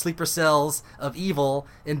sleeper cells of evil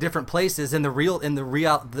in different places in the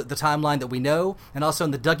timeline that we know, and also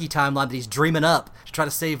in the Dougie timeline that he's dreaming up to try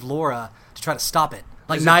to save Laura, to try to stop it.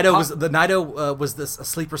 Like Nido was a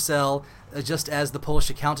sleeper cell, just as the Polish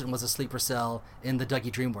accountant was a sleeper cell in the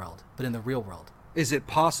Dougie dream world, but in the real world. Is it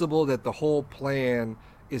possible that the whole plan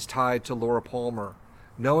is tied to Laura Palmer,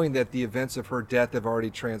 knowing that the events of her death have already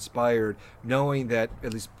transpired, knowing that,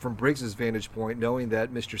 at least from Briggs's vantage point, knowing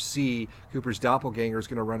that Mr. C, Cooper's doppelganger, is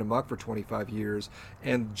going to run amok for 25 years,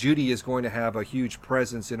 and Judy is going to have a huge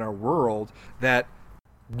presence in our world, that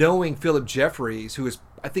knowing Philip Jeffries, who is,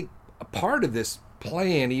 I think, a part of this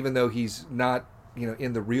plan, even though he's not,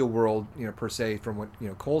 in the real world, per se, from what,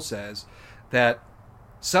 Cole says, that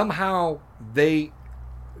somehow they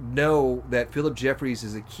know that Philip Jeffries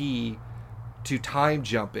is a key to time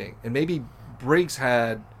jumping, and maybe Briggs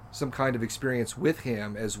had some kind of experience with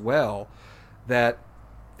him as well, that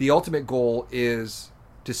the ultimate goal is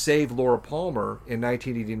to save Laura Palmer in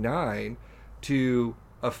 1989, to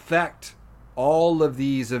affect all of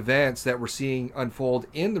these events that we're seeing unfold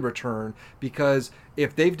in The Return, because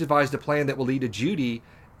if they've devised a plan that will lead to Judy,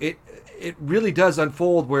 it really does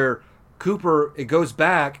unfold where Cooper, it goes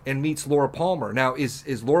back and meets Laura Palmer. Now,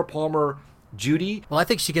 is Laura Palmer Judy? Well, I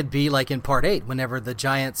think she could be like in part 8, whenever the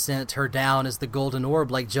giant sent her down as the golden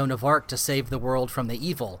orb, like Joan of Arc, to save the world from the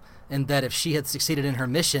evil. and that if she had succeeded in her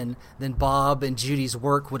mission, then Bob and Judy's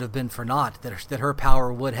work would have been for naught, that her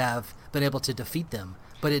power would have been able to defeat them.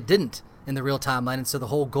 But it didn't in the real timeline, and so the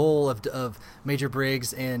whole goal of Major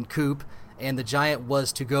Briggs and Coop and the Giant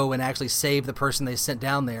was to go and actually save the person they sent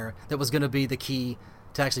down there that was going to be the key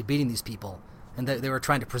to actually beating these people, and they were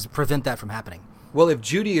trying to prevent that from happening. Well, if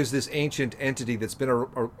Judy is this ancient entity that's been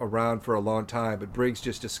around for a long time, but Briggs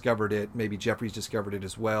just discovered it, maybe Jeffries discovered it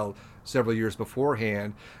as well several years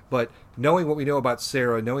beforehand, but knowing what we know about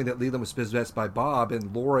Sarah, knowing that Leland was possessed by Bob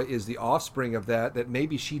and Laura is the offspring of that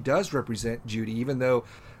maybe she does represent Judy, even though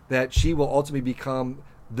that she will ultimately become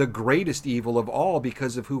the greatest evil of all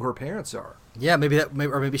because of who her parents are. Yeah,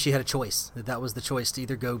 maybe she had a choice. That was the choice to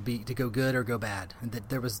either go good or go bad, and that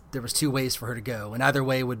there was 2 ways for her to go, and either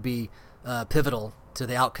way would be pivotal to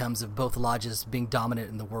the outcomes of both lodges being dominant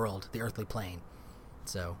in the world, the earthly plane.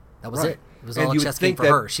 So that was it. It was all a chess game for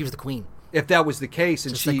her. She was the queen. If that was the case,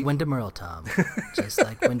 and just like Wyndham Earle, Tom. Just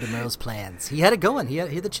like Wyndham Earle's plans. He had it going. He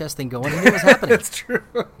had the chess thing going. He knew what was happening. That's true.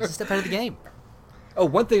 He's a step ahead of the game. Oh,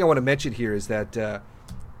 one thing I want to mention here is that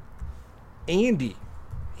Andy,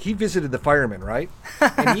 he visited the firemen, right?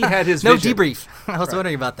 And he had his no vision. Debrief. I was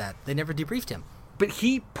wondering about that. They never debriefed him. But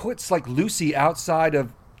he puts like Lucy outside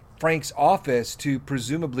of Frank's office to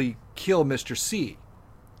presumably kill Mr. C,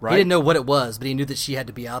 right? He didn't know what it was, but he knew that she had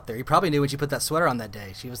to be out there. He probably knew when she put that sweater on that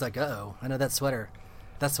day. She was like, uh-oh, I know that sweater.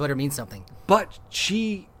 That sweater means something. But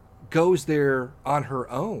she goes there on her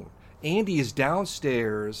own. Andy is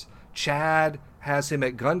downstairs. Chad has him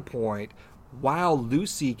at gunpoint. While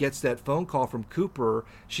Lucy gets that phone call from Cooper,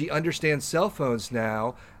 she understands cell phones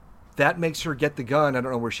now. That makes her get the gun, I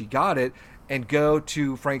don't know where she got it, and go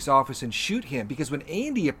to Frank's office and shoot him. Because when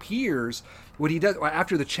Andy appears, what he does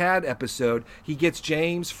after the Chad episode, he gets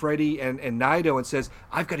James, Freddie, and Nido and says,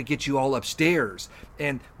 I've got to get you all upstairs.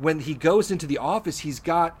 And when he goes into the office, he's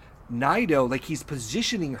got Nido, like he's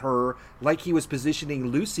positioning her like he was positioning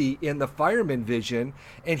Lucy in the fireman vision,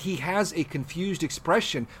 and he has a confused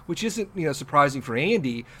expression, which isn't surprising for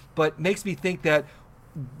Andy, but makes me think that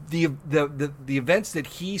the events that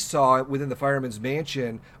he saw within the fireman's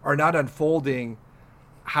mansion are not unfolding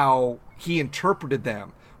how he interpreted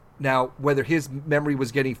them. Now, whether his memory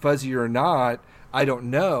was getting fuzzier or not, I don't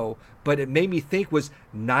know, but it made me think, was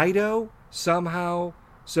Nido somehow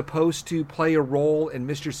supposed to play a role in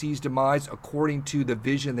Mr. C's demise according to the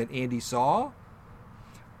vision that Andy saw?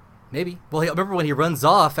 Maybe. Well, remember when he runs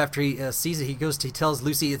off after he sees it, he tells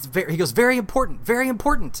Lucy, he goes, very important, very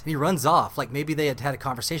important. And he runs off. Like maybe they had a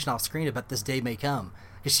conversation off screen about this day may come.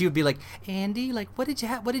 Because she would be like, Andy, like, what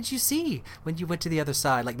did you see when you went to the other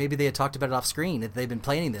side? Like maybe they had talked about it off screen, that they've been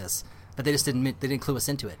planning this, but they didn't clue us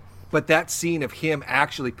into it. But that scene of him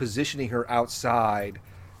actually positioning her outside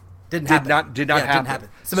did not happen.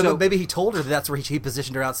 So maybe he told her that's where he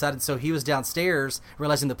positioned her outside, and so he was downstairs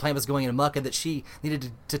realizing the plan was going amok and that she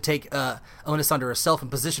needed to take onus onto herself and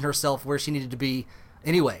position herself where she needed to be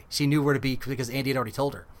anyway. She knew where to be because Andy had already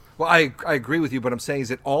told her. Well, I agree with you, but I'm saying is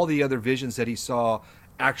that all the other visions that he saw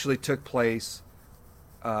actually took place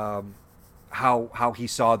how he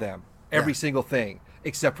saw them. Every single thing,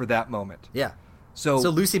 except for that moment. Yeah. So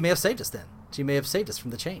Lucy may have saved us then. She may have saved us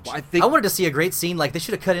from the change. Well, I wanted to see a great scene. Like they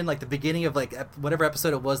should have cut in like the beginning of like whatever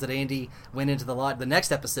episode it was that Andy went into the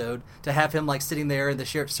next episode, to have him like sitting there in the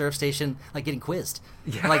sheriff station like getting quizzed,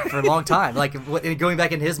 like for a long time, like going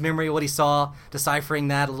back in his memory what he saw, deciphering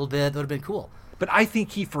that a little bit. That would have been cool. But I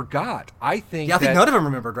think he forgot. I think none of them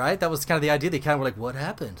remembered, right? That was kind of the idea. They kind of were like, what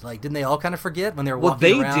happened? Like, didn't they all kind of forget when they were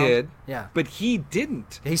walking around? Well, they did. Yeah. But he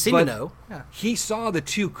didn't. He seemed to know. Yeah. He saw the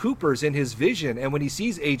 2 Coopers in his vision, and when he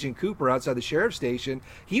sees Agent Cooper outside the sheriff's station,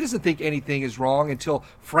 he doesn't think anything is wrong until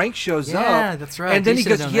Frank shows up. Yeah, that's right. And then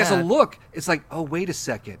he has a look. It's like, oh, wait a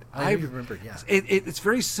second. I remembered, yeah. It's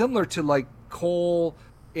very similar to like Cole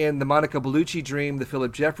in the Monica Bellucci dream, the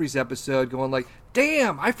Philip Jeffries episode, going like,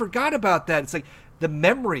 damn, I forgot about that. It's like, the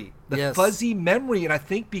memory, fuzzy memory, and I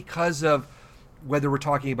think because of whether we're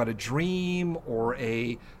talking about a dream or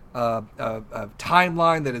a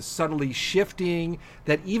timeline that is subtly shifting,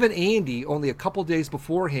 that even Andy, only a couple days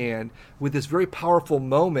beforehand, with this very powerful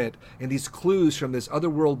moment and these clues from this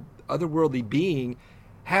otherworldly being,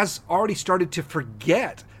 has already started to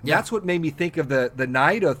forget. Yeah. That's what made me think of the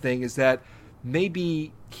Nido thing, is that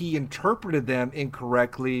maybe he interpreted them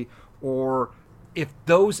incorrectly, or if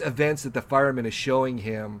those events that the fireman is showing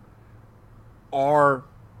him are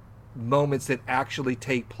moments that actually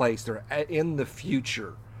take place, they're in the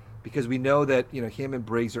future, because we know that him and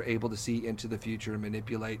Briggs are able to see into the future and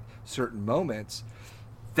manipulate certain moments.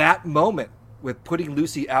 That moment with putting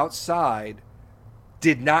Lucy outside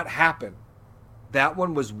did not happen. That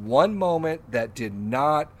one was one moment that did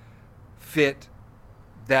not fit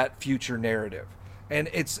that future narrative? And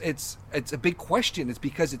it's a big question. It's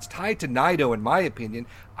because it's tied to Naito, in my opinion.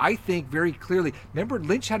 I think very clearly. Remember,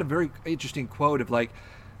 Lynch had a very interesting quote of like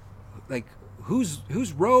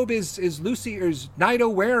whose robe is Lucy or is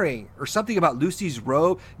Naito wearing, or something about Lucy's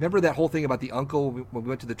robe. Remember that whole thing about the uncle when we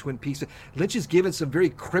went to the Twin Peaks? Lynch has given some very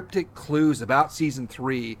cryptic clues about season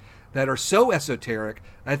 3 that are so esoteric,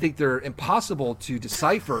 I think they're impossible to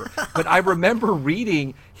decipher. But I remember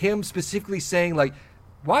reading him specifically saying, like,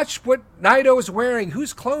 watch what Naito is wearing.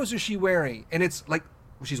 Whose clothes is she wearing? And it's like,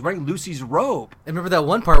 she's wearing Lucy's robe. And remember that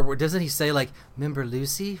one part where, doesn't he say, like, remember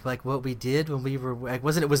Lucy? Like, what we did when we were, like,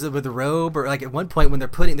 was it with the robe? Or, like, at one point when they're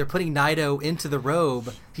putting Naito into the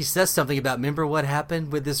robe, he says something about, remember what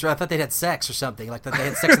happened with this robe? I thought they'd had sex or something. Like, that they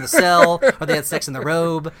had sex in the cell, or they had sex in the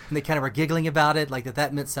robe, and they kind of were giggling about it, like,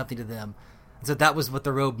 that meant something to them. And so that was what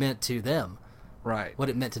the robe meant to them. Right. What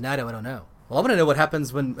it meant to Naito, I don't know. Well, I want to know what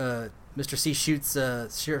happens when Mr. C shoots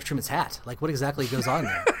Sheriff Truman's hat. Like, what exactly goes on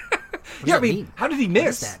there? Yeah, I mean, how did he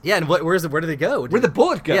miss? Yeah, and where did it go? Where'd the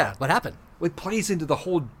bullet go? Yeah, what happened? It plays into the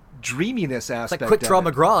whole dreaminess aspect. It's like Quick Draw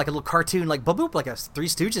McGraw, like a little cartoon, like boop boop, like a Three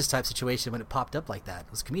Stooges type situation when it popped up like that.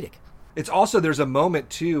 It was comedic. It's also, there's a moment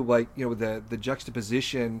too, like, you know, the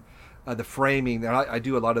juxtaposition, the framing. I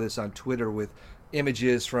do a lot of this on Twitter with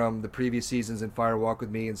images from the previous seasons in Fire Walk With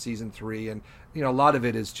Me in season 3, and you know, a lot of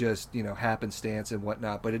it is just, you know, happenstance and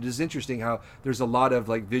whatnot, but it is interesting how there's a lot of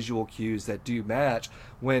like visual cues that do match.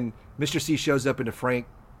 When Mr. C shows up into Frank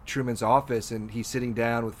Truman's office and he's sitting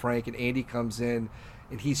down with Frank, and Andy comes in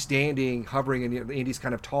and he's standing hovering, and Andy's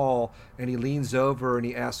kind of tall, and he leans over and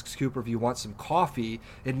he asks Cooper if he wants some coffee.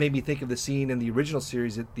 It made me think of the scene in the original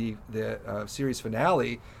series at the series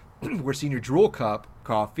finale where Senior Drool Cup,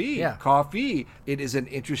 coffee. It is an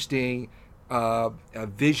interesting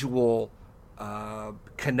visual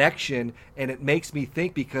connection, and it makes me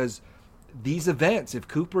think, because these events, if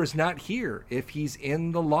Cooper is not here, if he's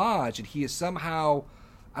in the lodge and he is somehow,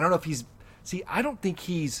 I don't know if he's, I don't think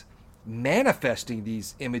he's manifesting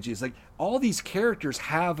these images. Like, all these characters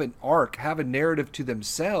have an arc, have a narrative to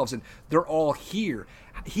themselves, and they're all here.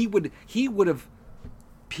 He would have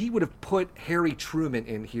put Harry Truman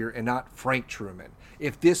in here and not Frank Truman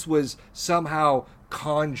if this was somehow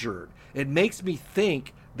conjured. It makes me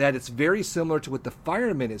think that it's very similar to what the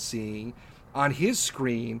fireman is seeing on his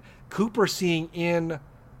screen, Cooper seeing in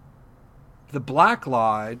the Black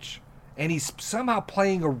Lodge, and he's somehow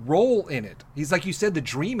playing a role in it. He's, like you said, the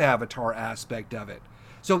dream avatar aspect of it.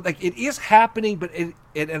 So, like, it is happening, but it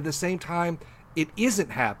at the same time, it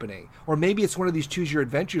isn't happening. Or maybe it's one of these choose your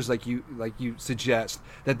adventures, like you suggest,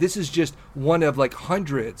 that this is just one of like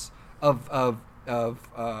hundreds of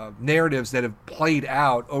narratives that have played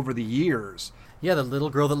out over the years. Yeah, the little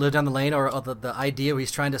girl that lived down the lane, or the idea where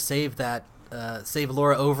he's trying to save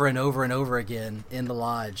Laura over and over and over again in the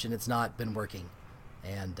lodge, and it's not been working.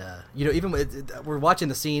 And you know, even we're watching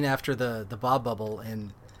the scene after the Bob Bubble,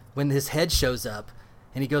 and when his head shows up,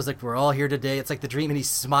 and he goes like, "We're all here today." It's like the dream, and he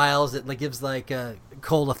smiles. It like gives like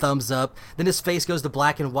Cole a thumbs up. Then his face goes to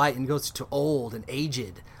black and white and goes to old and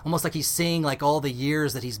aged, almost like he's seeing like all the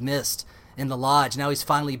years that he's missed in the lodge. Now he's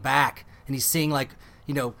finally back, and he's seeing like,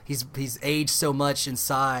 you know, he's aged so much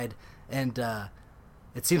inside, and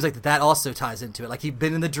it seems like that also ties into it. Like, he'd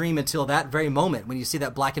been in the dream until that very moment when you see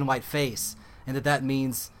that black and white face, and that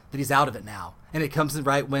means that he's out of it now. And it comes in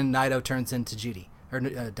right when Naito turns into Judy or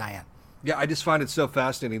Diane. Yeah, I just find it so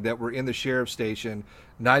fascinating that we're in the sheriff's station,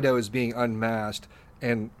 Naito is being unmasked,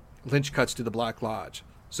 and Lynch cuts to the Black Lodge.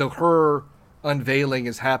 So her unveiling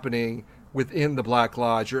is happening within the Black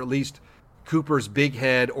Lodge, or at least Cooper's big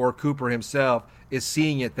head or Cooper himself is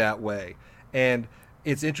seeing it that way. And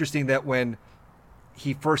it's interesting that when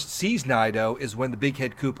he first sees Naito is when the big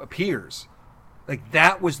head Coop appears. Like,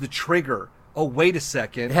 that was the trigger. Oh, wait a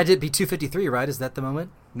second. It had to be 253, right? Is that the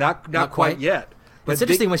moment? Not quite yet. But it's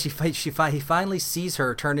interesting when he finally sees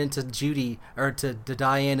her turn into Judy, or to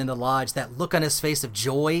Diane in the lodge, that look on his face of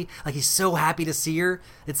joy, like he's so happy to see her.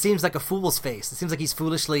 It seems like a fool's face. It seems like he's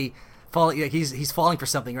foolishly falling, like he's falling for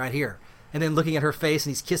something right here. And then looking at her face,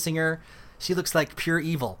 and he's kissing her. She looks like pure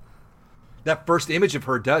evil. That first image of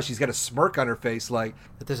her does. She's got a smirk on her face, like.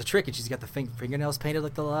 But there's a trick, and she's got the fingernails painted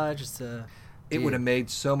like the lodge. It would have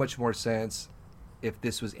made so much more sense if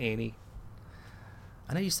this was Annie.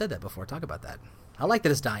 I know you said that before. Talk about that. I like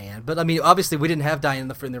that it's Diane, but I mean, obviously we didn't have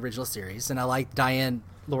Diane in the original series, and I like Diane,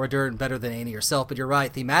 Laura Dern, better than Annie herself, but you're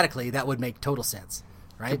right, thematically, that would make total sense,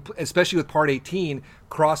 right? Especially with Part 18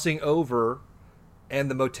 crossing over,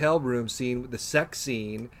 and the motel room scene, the sex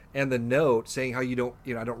scene, and the note saying how I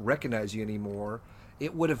don't recognize you anymore.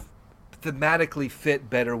 It would have thematically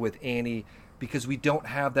fit better with Annie because we don't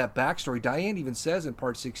have that backstory. Diane even says in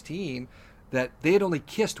part 16 that they had only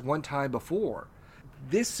kissed one time before.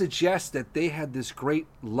 This suggests that they had this great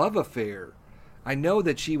love affair. I know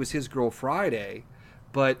that she was his girl Friday,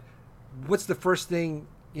 but what's the first thing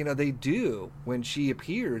they do when she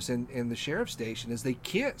appears in the sheriff's station is they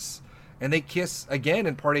kiss. And they kiss again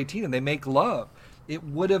in part 18, and they make love. It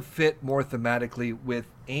would have fit more thematically with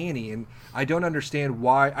Annie, and I don't understand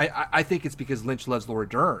why. I think it's because Lynch loves Laura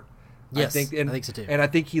Dern. Yes, I think so too. And I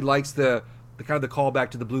think he likes the kind of the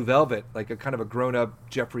callback to the Blue Velvet, like a kind of a grown-up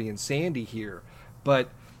Jeffrey and Sandy here. But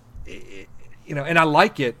and I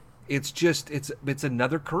like it. It's just it's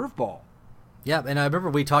another curveball. Yeah, and I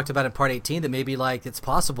remember we talked about in part 18 that maybe it's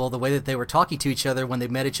possible the way that they were talking to each other when they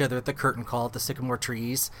met each other at the curtain call at the sycamore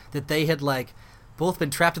trees, that they had both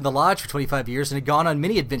been trapped in the lodge for 25 years and had gone on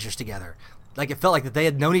many adventures together. It felt like that they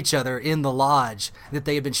had known each other in the lodge, that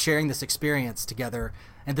they had been sharing this experience together,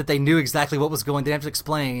 and that they knew exactly what was going. They didn't have to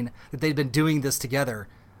explain that they'd been doing this together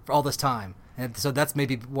for all this time. And so that's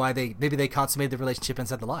maybe why they consummated the relationship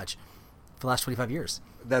inside the lodge for the last 25 years.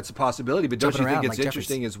 That's a possibility, but don't you think it's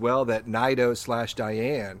interesting as well that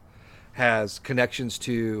Nido/Diane has connections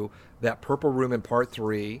to that purple room in part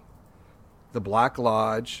 3, the Black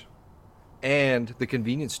Lodge, and the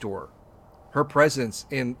convenience store? Her presence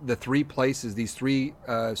in the three places, these three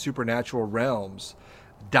supernatural realms.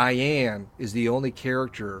 Diane is the only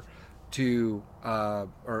character Diane/Nido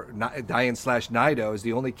is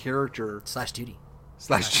the only character /Judy.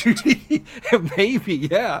 Maybe,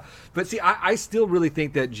 yeah. But see, I still really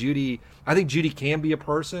think that Judy can be a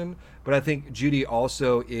person, but I think Judy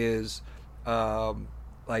also is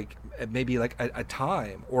maybe a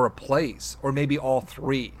time or a place, or maybe all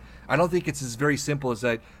three. I don't think it's as very simple as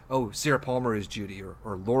that, Sarah Palmer is Judy,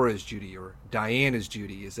 or Laura is Judy, or Diane is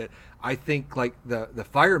Judy. Is that I think the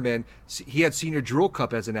fireman, he had Senior Drool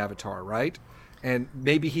Cup as an avatar, right? And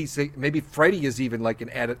maybe Freddy is even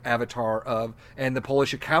an avatar of, and the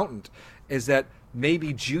Polish accountant, is that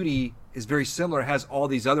maybe Judy is very similar, has all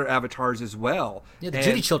these other avatars as well. Yeah, the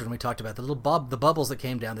Judy children we talked about, the bubbles that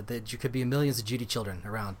came down, that you could be millions of Judy children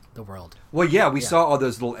around the world. Well, yeah, we saw all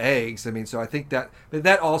those little eggs. I mean, so I think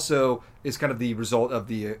that also is kind of the result of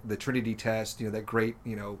the Trinity test, that great,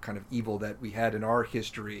 kind of evil that we had in our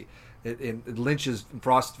history. In Lynch's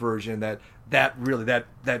Frost version, that really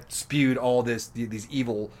spewed all these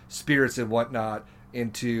evil spirits and whatnot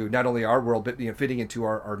into not only our world, but fitting into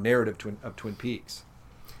our narrative of Twin Peaks.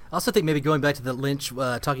 I also think maybe going back to the Lynch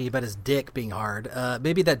talking about his dick being hard,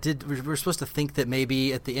 maybe we're supposed to think that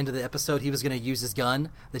maybe at the end of the episode he was going to use his gun,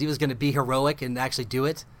 that he was going to be heroic and actually do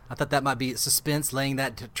it. I thought that might be suspense, laying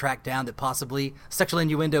that to track down that possibly sexual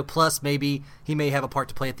innuendo, plus maybe he may have a part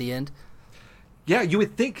to play at the end. Yeah, you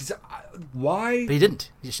would think. Why? But he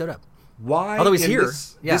didn't. He just showed up. Why? Although he's here.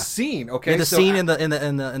 This scene, okay. In the scene in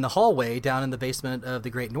the hallway down in the basement of the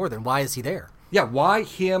Great Northern. Why is he there? Yeah. Why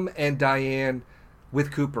him and Diane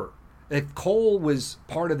with Cooper? If Cole was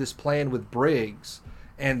part of this plan with Briggs,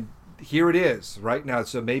 and here it is right now.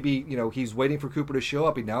 So maybe he's waiting for Cooper to show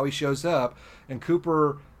up. And now he shows up, and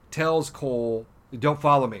Cooper tells Cole, "Don't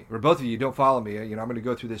follow me," or both of you, "Don't follow me. I'm going to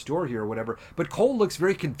go through this door here," or whatever. But Cole looks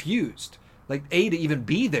very confused. To even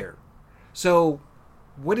be there. So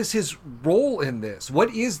what is his role in this?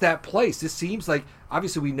 What is that place? This seems like,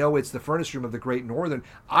 obviously we know it's the furnace room of the Great Northern.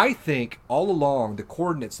 I think all along the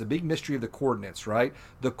coordinates, the big mystery of the coordinates, right?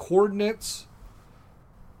 The coordinates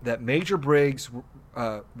that Major Briggs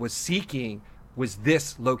was seeking was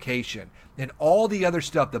this location. And all the other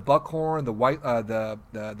stuff, the Buckhorn, the white,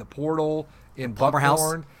 the portal in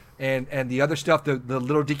Buckhorn, and the other stuff, the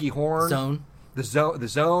Little Dicky Horn. The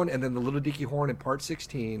zone, and then the Little Dicky Horn in part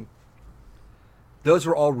 16. Those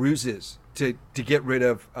were all ruses to get rid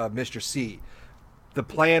of Mr. C. The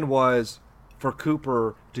plan was for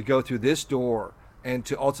Cooper to go through this door and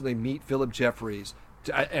to ultimately meet Philip Jeffries,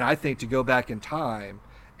 and I think to go back in time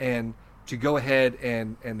and to go ahead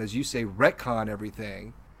and as you say, retcon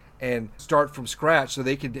everything and start from scratch, so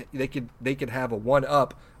they could have a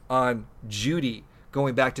one-up on Judy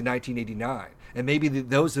going back to 1989. And maybe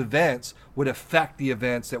those events would affect the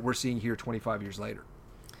events that we're seeing here 25 years later.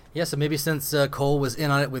 Yeah, so maybe since Cole was in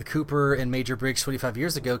on it with Cooper and Major Briggs 25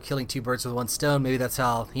 years ago, killing two birds with one stone, maybe that's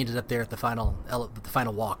how he ended up there at the final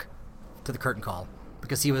walk to the curtain call.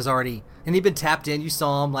 Because he was already, and he'd been tapped in. You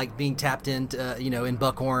saw him being tapped in, in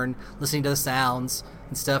Buckhorn, listening to the sounds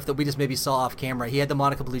and stuff that we just maybe saw off camera. He had the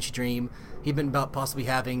Monica Bellucci dream. He'd been about possibly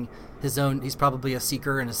having his own. He's probably a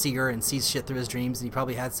seeker and a seer and sees shit through his dreams. And he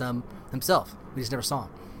probably had some himself. We just never saw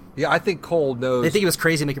him. Yeah, I think Cole knows. They think he was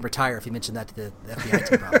crazy to make him retire if he mentioned that to the FBI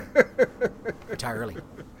team. Probably retire early.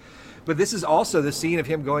 But this is also the scene of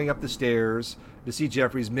him going up the stairs to see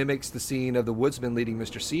Jeffries mimics the scene of the woodsman leading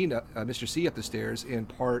Mr. C up the stairs in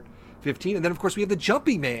part 15. And then, of course, we have the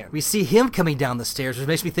jumping man. We see him coming down the stairs, which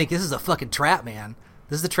makes me think this is a fucking trap, man.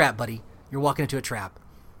 This is the trap, buddy. You're walking into a trap.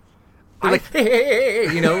 They're like,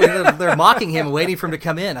 hey, you know, they're mocking him, waiting for him to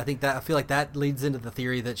come in. I feel like that leads into the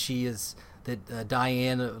theory that that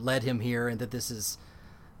Diane led him here, and that this is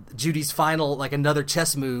Judy's final, like, another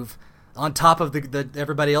chess move on top of the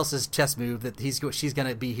everybody else's chess move, that she's going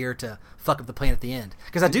to be here to fuck up the plan at the end.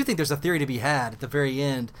 Because I do think there's a theory to be had at the very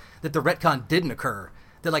end that the retcon didn't occur.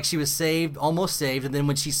 That, like, she was saved, almost saved, and then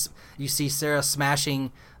when you see Sarah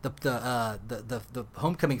smashing the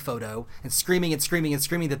homecoming photo and screaming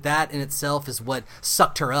that in itself is what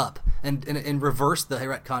sucked her up and reversed the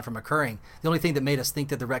retcon from occurring. The only thing that made us think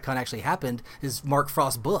that the retcon actually happened is Mark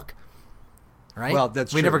Frost's book. Right? Well,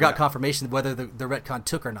 that's we true, never got confirmation of whether the retcon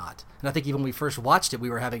took or not. And I think even when we first watched it, we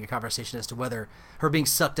were having a conversation as to whether her being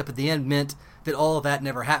sucked up at the end meant that all of that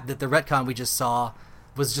never happened, that the retcon we just saw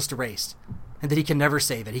was just erased, and that he can never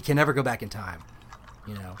save it. He can never go back in time,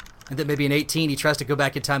 you know. And that maybe in 18 he tries to go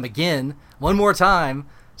back in time again, one more time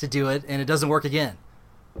to do it, and it doesn't work again.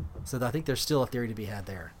 So I think there's still a theory to be had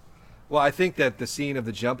there. Well, I think that the scene of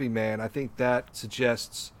the jumping man, I think that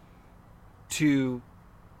suggests two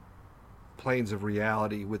planes of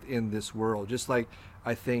reality within this world. Just like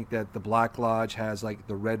I think that the Black Lodge has like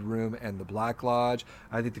the Red Room and the Black Lodge,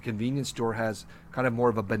 I think the convenience store has kind of more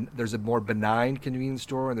of there's a more benign convenience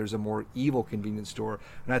store and there's a more evil convenience store.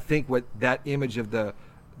 And I think what that image of the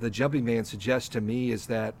jumping man suggests to me is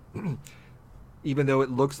that even though it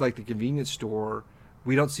looks like the convenience store,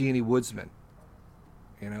 we don't see any woodsmen.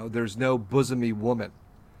 You know, there's no bosomy woman,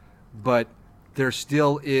 but there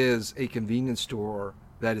still is a convenience store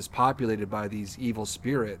that is populated by these evil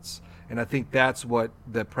spirits. And I think that's what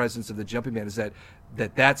the presence of the jumping man is,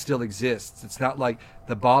 that still exists. It's not like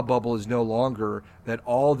the Bob bubble is no longer, that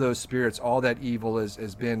all those spirits, all that evil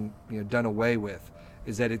has been, you know, done away with,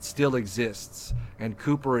 is that it still exists. And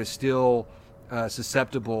Cooper is still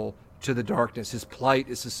susceptible to the darkness. His plight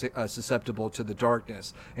is susceptible to the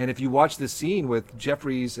darkness. And if you watch the scene with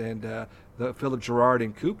Jeffries and the Philip Gerard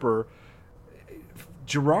and Cooper,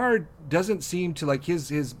 Gerard doesn't seem to, like,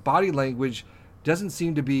 his body language doesn't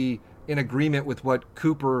seem to be in agreement with what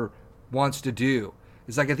Cooper wants to do.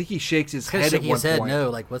 It's like, I think he shakes his head at one point. No,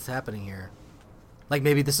 like, what's happening here? Like,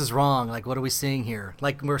 maybe this is wrong. Like, what are we seeing here?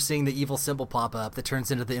 Like, we're seeing the evil symbol pop up that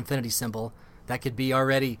turns into the infinity symbol. That could be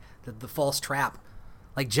already the false trap.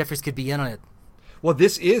 Like, Jeffries could be in on it. Well,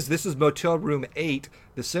 this is Motel Room 8.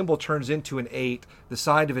 The symbol turns into an 8. The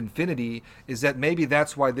sign of infinity is that maybe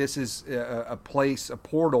that's why this is a place, a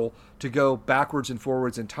portal to go backwards and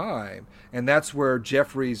forwards in time. And that's where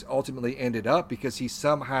Jeffries ultimately ended up, because he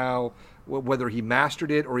somehow, whether he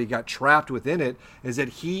mastered it or he got trapped within it, is that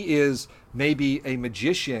he is maybe a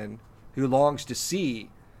magician who longs to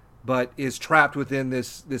see, but is trapped within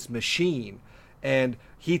this machine. And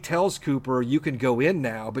he tells Cooper, you can go in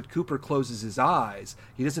now, but Cooper closes his eyes.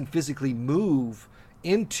 He doesn't physically move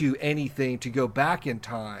into anything to go back in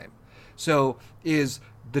time. So is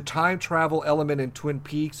the time travel element in Twin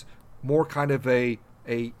Peaks more kind of a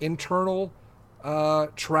internal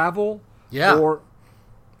travel? Yeah. Or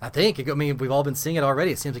I think, I mean, we've all been seeing it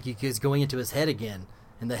already. It seems like he's going into his head again.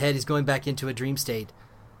 And the head is going back into a dream state,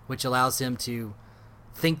 which allows him to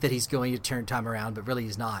think that he's going to turn time around, but really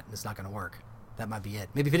he's not. And it's not going to work. That might be it.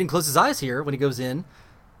 Maybe if he didn't close his eyes here when he goes in,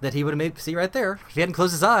 that he would have see right there. If he hadn't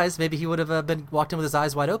closed his eyes, maybe he would have walked in with his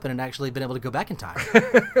eyes wide open and actually been able to go back in time.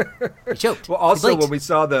 He choked. Well, also when we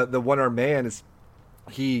saw the one-armed man,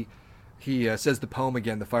 he says the poem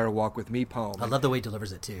again, the Fire Walk With Me poem. I love the way he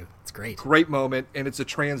delivers it too. It's great. Great moment, and it's a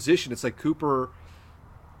transition. It's like Cooper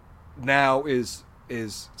now is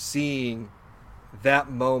seeing that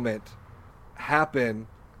moment happen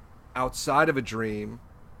outside of a dream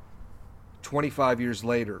 25 years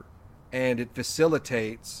later, and it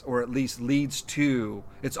facilitates, or at least leads to,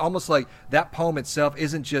 it's almost like that poem itself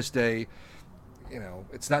isn't just it's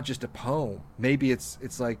not just a poem. Maybe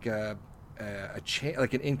it's like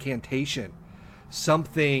like an incantation,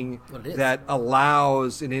 something that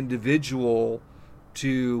allows an individual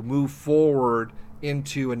to move forward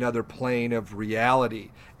into another plane of reality.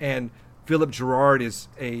 And Philip Gerard is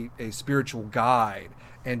a spiritual guide,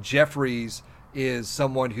 and Jeffries is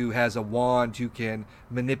someone who has a wand who can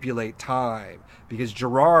manipulate time, because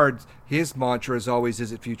Gerard, his mantra is always,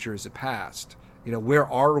 is it future, is it past? You know, where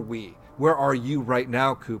are we? Where are you right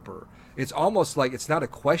now, Cooper? It's almost like it's not a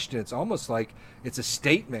question. It's almost like it's a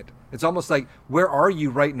statement. It's almost like, where are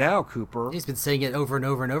you right now, Cooper? He's been saying it over and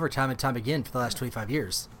over and over, time and time again for the last 25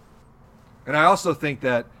 years. And I also think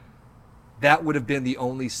that that would have been the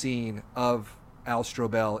only scene of Al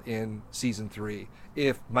Strobel in season 3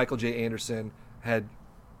 if Michael J. Anderson had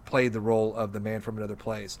played the role of the man from another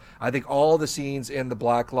place. I think all the scenes in the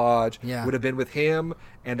Black Lodge would have been with him,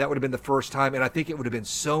 and that would have been the first time, and I think it would have been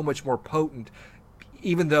so much more potent,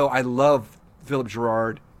 even though I love Philip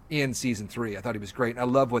Gerard in season 3. I thought he was great, and I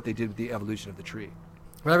love what they did with the evolution of the tree.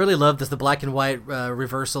 What I really loved is the black and white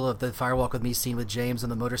reversal of the Firewalk with Me scene with James on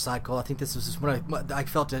the motorcycle. I think this was just I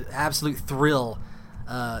felt an absolute thrill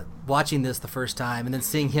watching this the first time, and then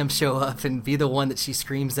seeing him show up and be the one that she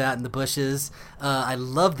screams at in the bushes. I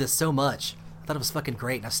love this so much. I thought it was fucking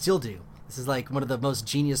great, and I still do. This is like one of the most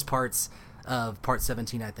genius parts of Part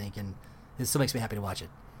 17, I think, and it still makes me happy to watch it,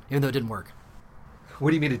 even though it didn't work. What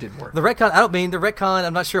do you mean it didn't work? The retcon, I don't mean the retcon.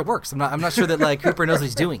 I'm not sure it works. I'm not sure that like Cooper knows what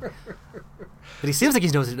he's doing. But he seems like he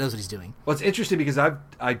knows what he's doing. Well, it's interesting because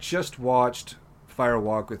I just watched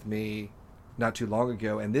Firewalk with Me not too long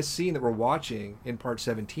ago, and this scene that we're watching in Part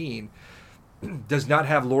 17 does not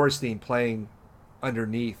have Laura's theme playing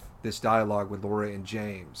underneath this dialogue with Laura and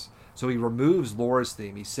James. So he removes Laura's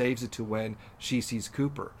theme. He saves it to when she sees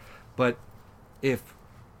Cooper. But if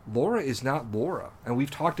Laura is not Laura, and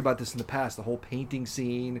we've talked about this in the past, the whole painting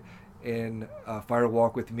scene in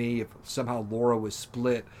Firewalk with Me, if somehow Laura was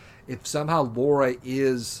split, if somehow Laura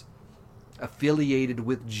is affiliated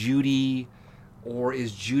with Judy, or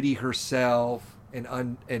is Judy herself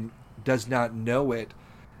and does not know it,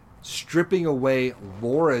 stripping away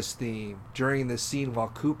Laura's theme during the scene while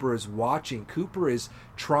Cooper is watching, Cooper is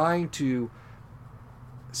trying to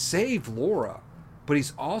save Laura, but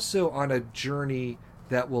he's also on a journey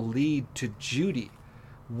that will lead to Judy.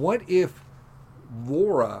 What if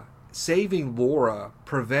saving Laura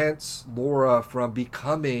prevents Laura from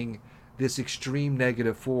becoming this extreme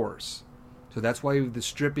negative force? So that's why the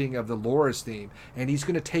stripping of the Laura's theme. And he's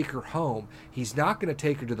going to take her home. He's not going to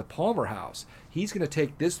take her to the Palmer house. He's going to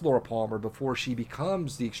take this Laura Palmer, before she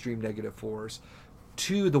becomes the extreme negative force,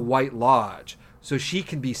 to the White Lodge so she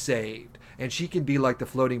can be saved. And she can be like the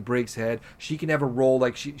floating Briggs head. She can have a role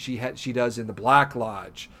like she does in the Black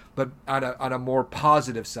Lodge, but on a more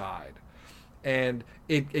positive side. And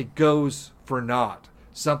it goes for naught.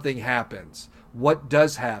 Something happens. What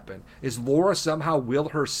does happen? Is Laura somehow will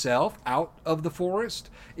herself out of the forest?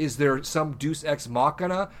 Is there some Deus Ex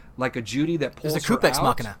Machina, like a Judy that pulls her out? There's a Coop Ex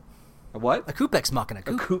Machina. A what? A Coop Ex Machina.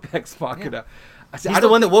 A Coop Ex Machina. Yeah. He's the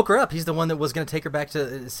one that woke her up. He's the one that was going to take her back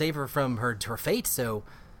to save her from her fate, so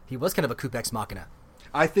he was kind of a Coop Ex Machina.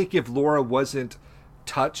 I think if Laura wasn't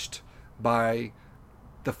touched by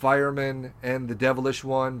the fireman and the devilish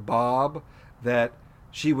one, Bob, that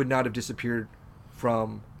she would not have disappeared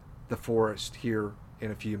from the forest here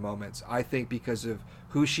in a few moments. I think because of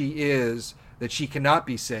who she is, that she cannot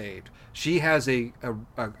be saved. She has a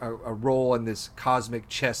role in this cosmic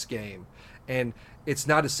chess game, and it's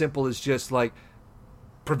not as simple as just like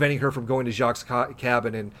preventing her from going to Jacques'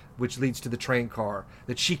 cabin, and which leads to the train car.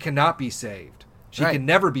 That she cannot be saved. She can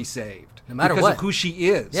never be saved, no matter because what. of who she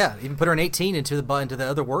is. Yeah, even put her in 18 into the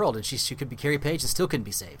other world, and she could be Carrie Page and still couldn't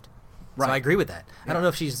be saved. Right. So I agree with that. Yeah. I don't know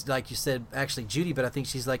if she's, like you said, actually Judy, but I think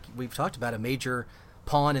she's, like we've talked about, a major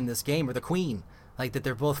pawn in this game, or the queen. Like that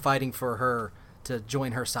they're both fighting for her to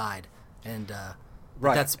join her side. And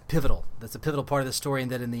that's pivotal. That's a pivotal part of the story,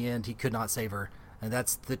 and that in the end he could not save her. And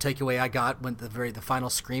that's the takeaway I got when the final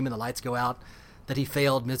scream and the lights go out, that he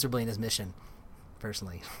failed miserably in his mission,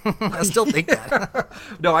 personally. I still think that.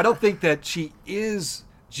 No, I don't think that she is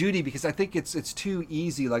Judy, because I think it's too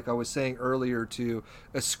easy, like I was saying earlier, to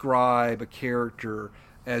ascribe a character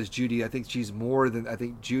as Judy. I think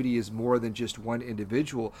Judy is more than just one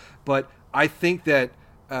individual. But I think that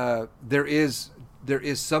there is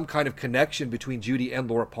some kind of connection between Judy and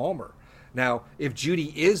Laura Palmer. Now, if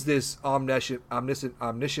Judy is this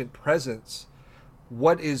omniscient presence,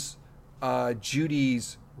 what is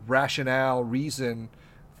Judy's rationale, reason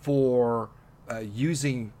for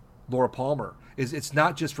using Laura Palmer? It's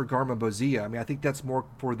not just for Garma Bozia. I mean, I think that's more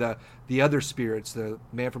for the other spirits, the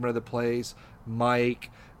man from another place, Mike,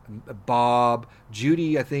 Bob.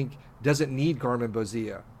 Judy, I think, doesn't need Garma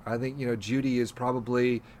Bozia. I think, Judy is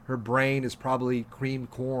probably, her brain is probably cream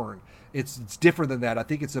corn. It's different than that. I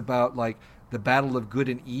think it's about like the battle of good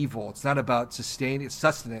and evil. It's not about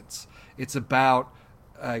sustenance. It's about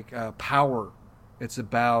power. It's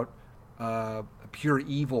about pure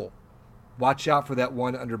evil. Watch out for that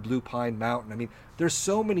one under Blue Pine Mountain. I mean, there's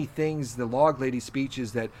so many things, the Log Lady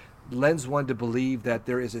speeches, that lends one to believe that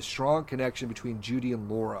there is a strong connection between Judy and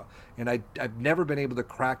Laura. And I've never been able to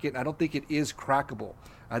crack it. I don't think it is crackable.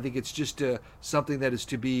 I think it's just something that is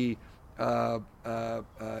to be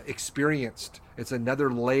experienced. It's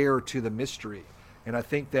another layer to the mystery. And I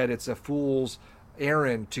think that it's a fool's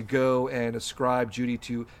errand to go and ascribe Judy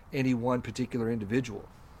to any one particular individual.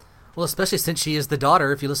 Well, especially since she is the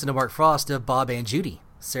daughter, if you listen to Mark Frost, of Bob and Judy.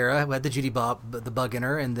 Sarah, who had the Judy the bug in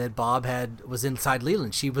her, and that Bob was inside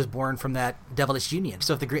Leland. She was born from that devilish union.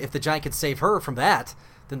 So if the giant could save her from that,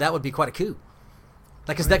 then that would be quite a coup.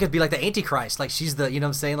 Like, cause that could be like the Antichrist. Like, she's the, you know what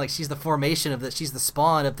I'm saying? Like, she's the formation of she's the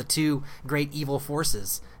spawn of the two great evil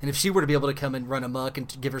forces. And if she were to be able to come and run amok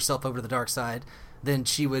and give herself over to the dark side, then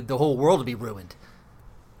the whole world would be ruined.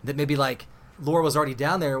 That maybe like Laura was already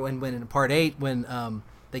down there when in part 8, when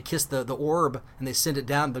they kiss the orb and they send it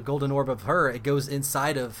down, the golden orb of her, it goes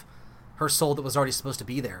inside of her soul that was already supposed to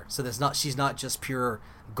be there. So she's not just pure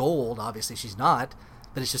gold, obviously she's not,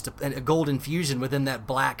 but it's just a gold infusion within that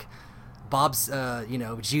black Bob's,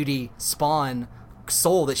 Judy spawn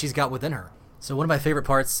soul that she's got within her. So one of my favorite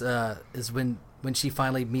parts is when she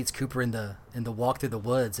finally meets Cooper in the walk through the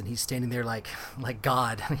woods, and he's standing there like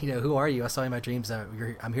God. Who are you? I saw you in my dreams.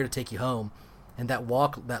 I'm here to take you home. And that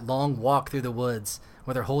long walk through the woods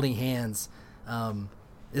where they're holding hands,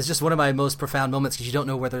 is just one of my most profound moments, because you don't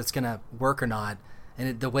know whether it's going to work or not.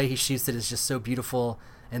 And the way he shoots it is just so beautiful,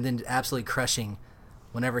 and then absolutely crushing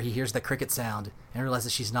whenever he hears the cricket sound and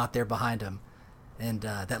realizes she's not there behind him. And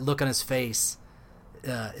that look on his face,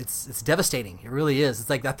 it's devastating. It really is. It's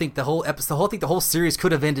like, I think the whole series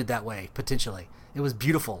could have ended that way, potentially. It was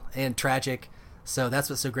beautiful and tragic. So that's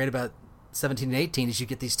what's so great about 17 and 18, is you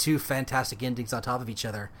get these two fantastic endings on top of each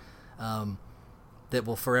other, that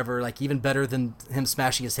will forever, like, even better than him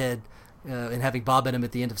smashing his head and having Bob in him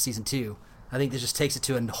at the end of season 2. I think this just takes it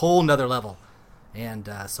to a whole nother level. And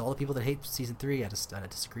so all the people that hate season 3, I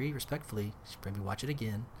disagree respectfully. You should maybe watch it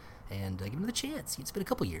again and give it another chance. It's been a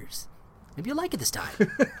couple years. Maybe you'll like it this time.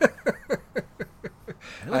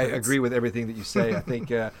 I agree with everything that you say. I think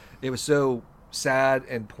it was so sad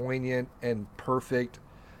and poignant and perfect,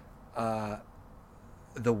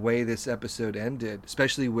 the way this episode ended,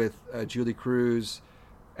 especially with Julie Cruz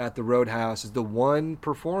at the Roadhouse, is the one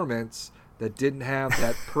performance that didn't have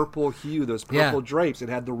that purple hue, those purple drapes. It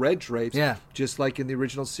had the red drapes, just like in the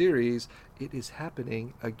original series. It is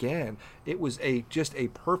happening again. It was just a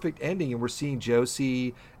perfect ending, and we're seeing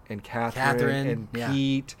Josie and Catherine and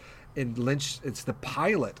Pete and Lynch. It's the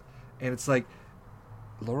pilot, and it's like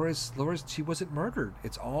Laura's. She wasn't murdered.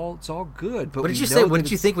 It's all good. But what did you say? What did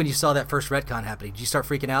you think when you saw that first retcon happening? Did you start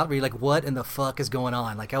freaking out? Were you like, "What in the fuck is going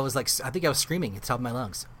on?" Like, I think I was screaming at the top of my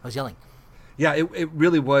lungs. I was yelling. Yeah, it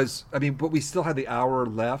really was. I mean, but we still had the hour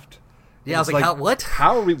left. Yeah, I was like, what?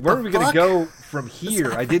 How are we? Where are we going to go from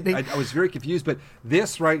here? I was very confused. But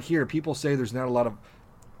this right here, people say there's not a lot of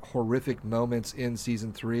horrific moments in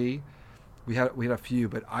season 3. We had a few,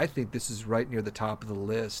 but I think this is right near the top of the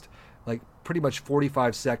list. Like, pretty much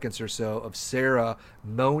 45 seconds or so of Sarah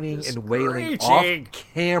moaning and wailing off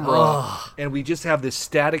camera, and we just have this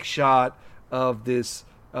static shot of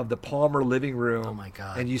the Palmer living room. Oh my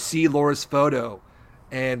God. And you see Laura's photo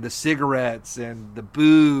and the cigarettes and the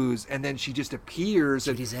booze, and then she just appears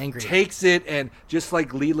and angry. Takes it, and just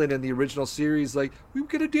like Leland in the original series, like, we're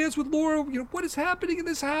gonna dance with Laura, what is happening in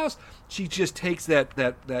this house? She just takes that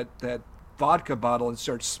vodka bottle and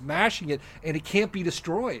starts smashing it, and it can't be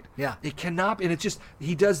destroyed. Yeah. It cannot, and it's just,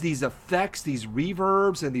 he does these effects, these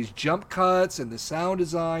reverbs and these jump cuts and the sound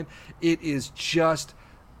design. It is just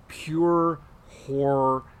pure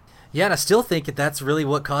horror. Yeah, and I still think that's really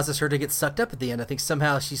what causes her to get sucked up at the end. I think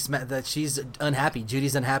somehow she's unhappy.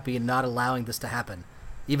 Judy's unhappy and not allowing this to happen.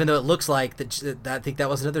 Even though it looks like that, I think that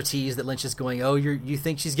was another tease that Lynch is going, oh, you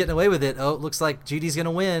think she's getting away with it. Oh, it looks like Judy's going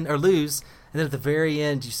to win or lose. And then at the very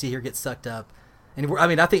end, you see her get sucked up. And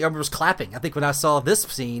I think I was clapping. I think when I saw this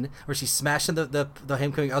scene where she's smashing the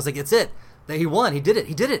homecoming, I was like, it's it. He won. He did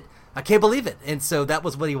it. I can't believe it. And so that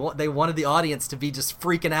was what they wanted the audience to be, just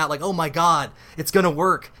freaking out, like, oh my God, it's going to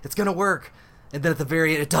work. And then at the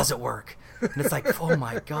very end, it doesn't work. And it's like, oh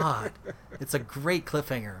my God. It's a great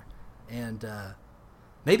cliffhanger. And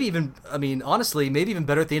maybe even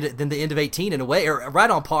better at the end than the end of 18 in a way, or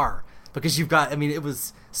right on par. Because it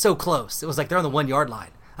was so close. It was like they're on the 1 yard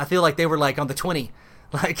line. I feel like they were like on the 20,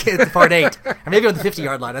 like at the part 8, or maybe on the 50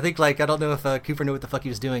 yard line. I think, like, I don't know if Cooper knew what the fuck he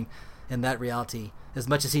was doing in that reality as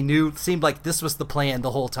much as he knew. Seemed like this was the plan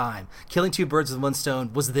the whole time. Killing 2 birds with 1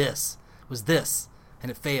 stone was this,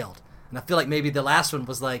 and it failed. And I feel like maybe the last one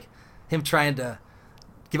was like him trying to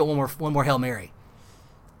give it one more Hail Mary.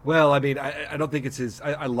 Well, I mean, I don't think it's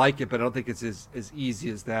I like it, but I don't think it's as easy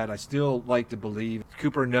as that. I still like to believe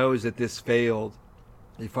Cooper knows that this failed.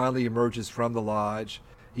 He finally emerges from the lodge.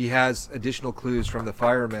 He has additional clues from the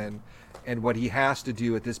firemen, and what he has to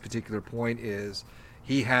do at this particular point is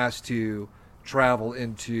he has to travel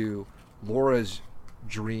into Laura's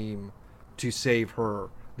dream to save her.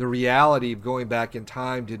 The reality of going back in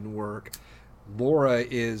time didn't work. Laura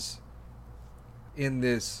is in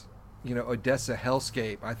this, Odessa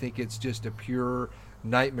hellscape. I think it's just a pure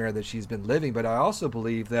nightmare that she's been living. But I also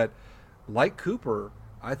believe that, like Cooper,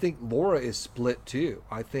 I think Laura is split too.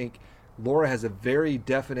 I think Laura has a very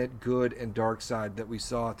definite good and dark side that we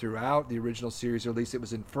saw throughout the original series, or at least it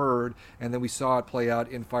was inferred, and then we saw it play out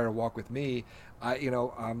in Fire Walk with Me.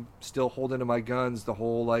 I'm still holding to my guns. The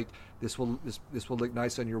whole this will look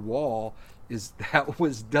nice on your wall is that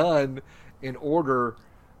was done in order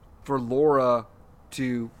for Laura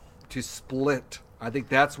to split. I think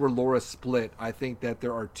that's where Laura split. I think that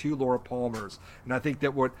there are two Laura Palmers, and I think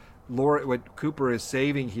that what Cooper is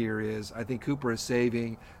saving here is, I think Cooper is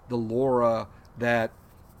saving the Laura that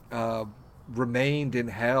remained in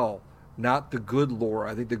hell, not the good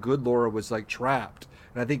Laura. I think the good Laura was trapped.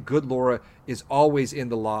 And I think good Laura is always in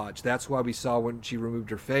the lodge. That's why we saw when she removed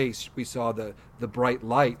her face, we saw the bright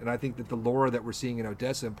light. And I think that the Laura that we're seeing in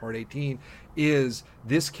Odessa in part 18 is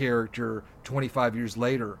this character 25 years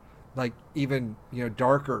later, even,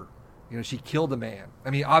 darker. She killed a man. I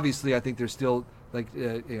mean, obviously, I think there's still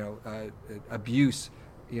abuse,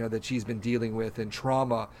 that she's been dealing with, and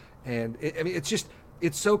trauma. And it's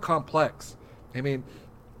so complex. I mean,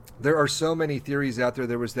 there are so many theories out there.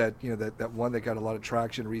 There was that one that got a lot of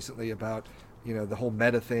traction recently about, the whole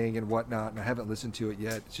meta thing and whatnot. And I haven't listened to it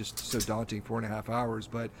yet. It's just so daunting, 4.5 hours.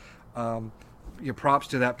 But props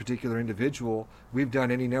to that particular individual. We've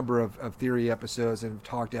done any number of theory episodes and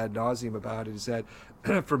talked ad nauseum about it. Is that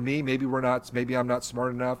for me, maybe I'm not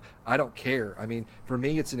smart enough. I don't care. I mean, for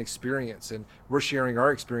me, it's an experience, and we're sharing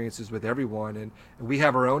our experiences with everyone, and we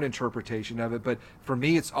have our own interpretation of it. But for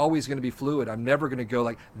me, it's always going to be fluid. I'm never going to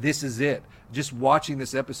go this is it. Just watching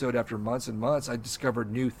this episode after months and months, I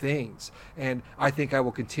discovered new things, and I think I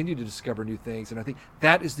will continue to discover new things. And I think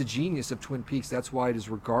that is the genius of Twin Peaks. That's why it is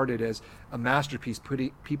regarded as a masterpiece.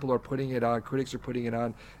 People are putting it on. Critics are putting it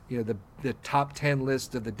on. The top 10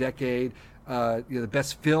 list of the decade. The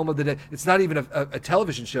best film of the day. It's not even a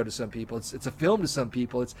television show to some people. It's a film to some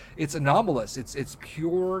people. It's anomalous. It's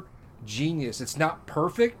pure genius. It's not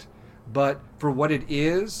perfect, but for what it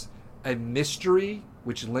is, a mystery,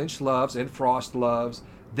 which Lynch loves and Frost loves,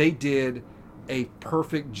 they did a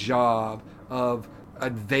perfect job of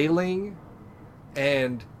unveiling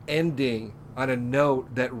and ending on a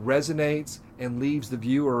note that resonates and leaves the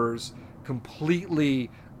viewers completely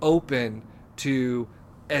open to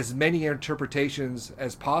as many interpretations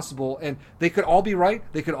as possible, and they could all be right,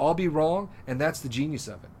 they could all be wrong, and that's the genius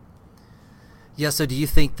of it. Yeah, so do you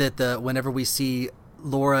think that whenever we see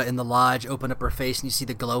Laura in the lodge open up her face and you see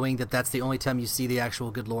the glowing, that's the only time you see the actual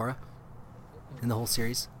good Laura in the whole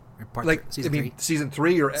series? Or season 3? Season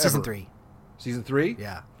 3 or ever? Season 3. Season 3?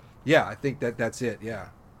 Yeah. Yeah, I think that's it, yeah.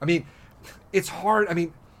 I mean, it's hard. I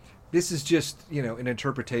mean, this is just, an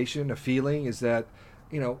interpretation, a feeling, is that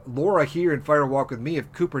Laura here in Fire Walk with Me,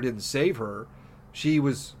 if Cooper didn't save her, she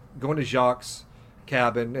was going to Jacques'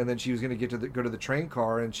 cabin, and then she was going to go to the train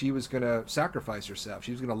car, and she was going to sacrifice herself.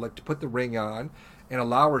 She was going to put the ring on and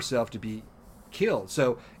allow herself to be killed.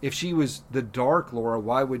 So if she was the dark Laura,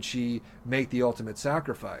 why would she make the ultimate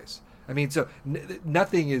sacrifice? I mean, so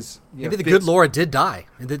nothing is. Maybe the good Laura did die,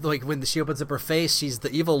 and then, when she opens up her face, she's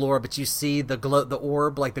the evil Laura, but you see the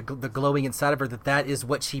orb, the glowing inside of her. That is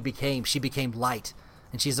what she became. She became light.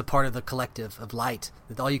 And she's a part of the collective of light.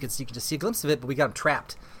 That all you can just see a glimpse of it, but we got him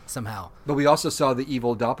trapped somehow. But we also saw the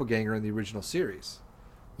evil doppelganger in the original series.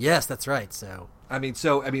 Yes, that's right. So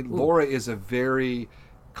Laura is a very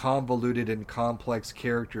convoluted and complex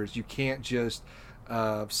character. You can't just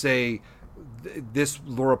say this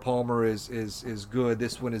Laura Palmer is good,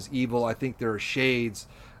 this one is evil. I think there are shades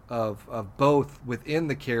of both within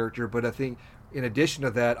the character, but I think in addition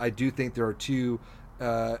to that, I do think there are two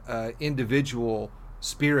individual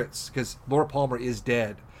spirits, because Laura Palmer is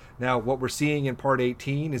dead. Now, what we're seeing in part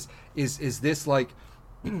 18 is this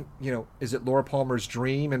is it Laura Palmer's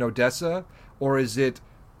dream in Odessa, or is it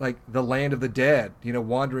the land of the dead?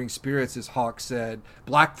 Wandering spirits, as Hawk said,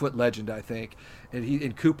 Blackfoot legend, I think.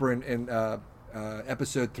 And Cooper in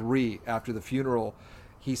episode 3 after the funeral,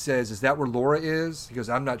 he says, "Is that where Laura is?" He goes,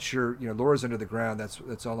 "I'm not sure. Laura's under the ground.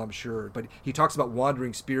 That's all I'm sure." But he talks about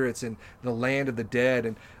wandering spirits and the land of the dead.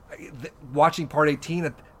 And watching part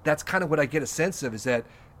 18, that's kind of what I get a sense of, is that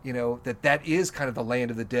that is kind of the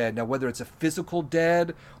land of the dead. Now, whether it's a physical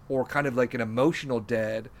dead or kind of like an emotional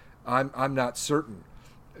dead, I'm not certain.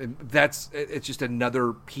 It's just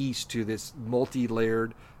another piece to this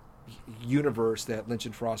multi-layered universe that Lynch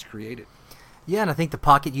and Frost created. Yeah, and I think the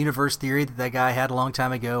pocket universe theory that guy had a long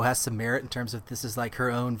time ago has some merit in terms of this is like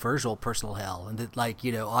her own Virgil personal hell, and that like,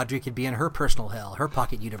 you know, Audrey could be in her personal hell, her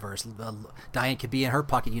pocket universe. Diane could be in her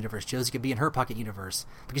pocket universe. Josie could be in her pocket universe,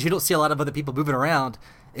 because you don't see a lot of other people moving around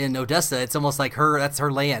in Odessa. It's almost like that's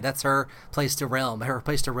her land, that's her place to roam,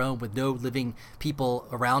 with no living people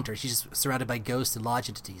around her. She's just surrounded by ghosts and lodge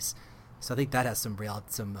entities. So I think that has some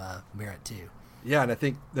merit too. Yeah, and I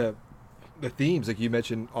think the themes, like you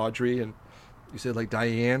mentioned Audrey, and you said like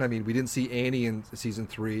Diane. I mean, we didn't see Annie in season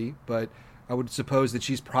 3, but I would suppose that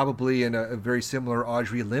she's probably in a very similar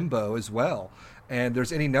Audrey limbo as well. And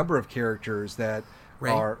there's any number of characters that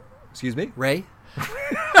are... Excuse me? Ray?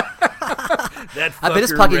 That I bet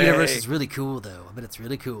his pocket Ray. universe is really cool, though. I bet it's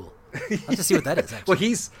really cool. I'll have to see what that is, actually.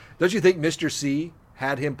 Well, don't you think Mr. C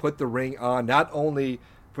had him put the ring on, not only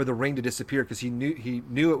for the ring to disappear, because he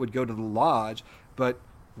knew it would go to the lodge, but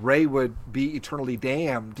Ray would be eternally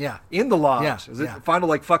damned in the lodge. Yeah. Is it final,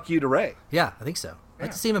 like, fuck you to Ray? Yeah, I think so. I'd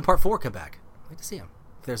like to see him in part 4 come back. I'd like to see him.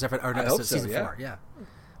 If there's ever I hope so, season 4, yeah.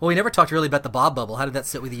 Well, we never talked really about the Bob bubble. How did that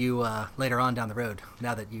sit with you later on down the road?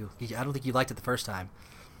 Now that I don't think you liked it the first time.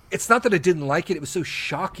 It's not that I didn't like it. It was so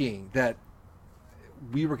shocking that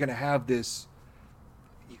we were going to have this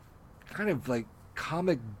kind of like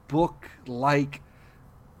comic book-like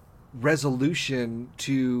resolution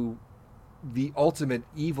to the ultimate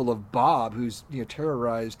evil of Bob, who's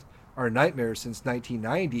terrorized our nightmares since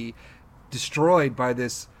 1990, destroyed by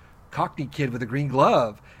this Cockney kid with a green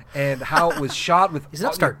glove, and how it was shot with He's an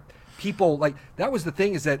upstart. People. Like, that was the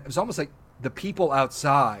thing, is that it was almost like the people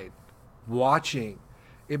outside watching.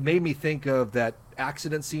 It made me think of that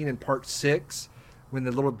accident scene in part 6 when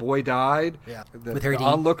the little boy died. Yeah, with the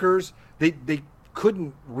onlookers, they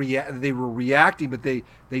couldn't react. They were reacting, but they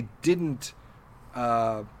didn't.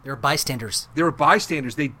 They were bystanders. They were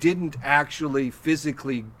bystanders. They didn't actually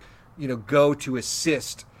physically, go to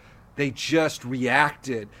assist. They just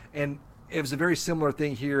reacted. And it was a very similar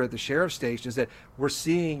thing here at the sheriff's station, is that we're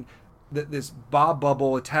seeing this Bob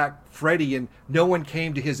bubble attack Freddy, and no one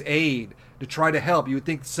came to his aid to try to help. You would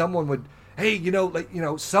think someone would,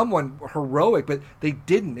 someone heroic, but they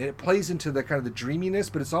didn't. And it plays into the kind of the dreaminess,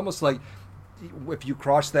 but it's almost like if you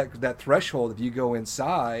cross that threshold, if you go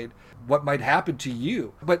inside, what might happen to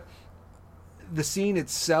you. But the scene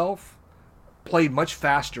itself played much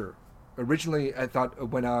faster. Originally, I thought it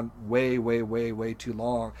went on way, way, way, way too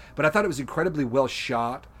long. But I thought it was incredibly well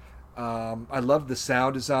shot. I loved the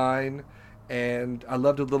sound design, and I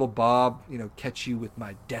loved a little Bob, catch you with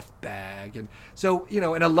my death bag. And so,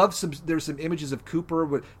 and I love there's some images of Cooper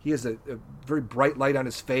where he has a very bright light on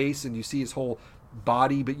his face, and you see his whole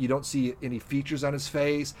body, but you don't see any features on his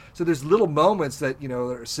face. So there's little moments that,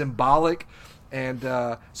 are symbolic. And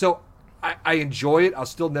so I enjoy it. I'll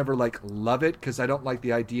still never love it, because I don't like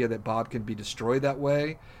the idea that Bob can be destroyed that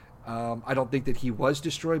way. I don't think that he was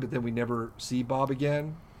destroyed, but then we never see Bob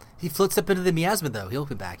again. He floats up into the miasma, though. He'll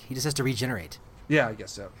be back. He just has to regenerate. Yeah, I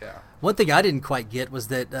guess so. Yeah. One thing I didn't quite get was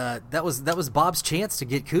that that was Bob's chance to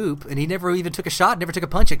get Coop, and he never even took a shot, never took a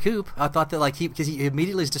punch at Coop. I thought that because he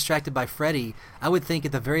immediately is distracted by Freddy. I would think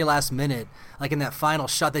at the very last minute, like in that final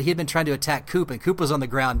shot, that he had been trying to attack Coop, and Coop was on the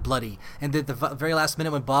ground bloody. And at the very last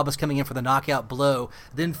minute, when Bob was coming in for the knockout blow,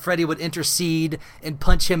 then Freddy would intercede and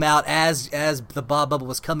punch him out as the Bob bubble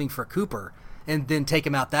was coming for Cooper, and then take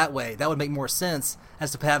him out that way. That would make more sense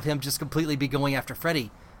as to have him just completely be going after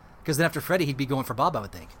Freddy. Because then after Freddy, he'd be going for Bob, I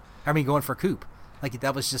would think. Going for Coop.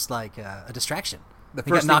 That was just like a distraction.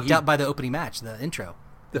 He got knocked out by the opening match, the intro.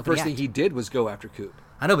 The first thing he did was go after Coop.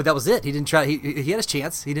 I know, but that was it. He didn't try. He had his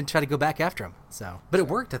chance. He didn't try to go back after him. But it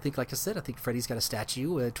worked. I think, like I said, I think Freddy's got a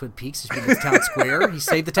statue at Twin Peaks. It should be in the town square. He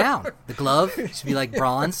saved the town. The glove should be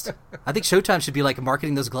bronzed. I think Showtime should be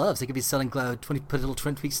marketing those gloves. They could be selling put a little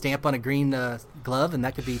Twin Peaks stamp on a green glove, and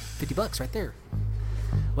that could be $50 right there.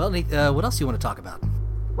 Well, what else do you want to talk about?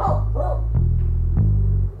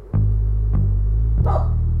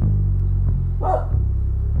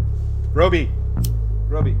 Roby.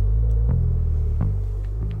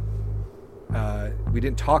 We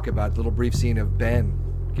didn't talk about the little brief scene of Ben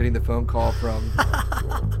getting the phone call from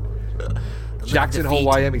Jackson Hole,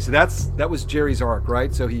 Wyoming. So that was Jerry's arc,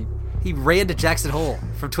 right? So he ran to Jackson Hole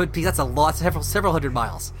from Twin Peaks. That's a lot, several hundred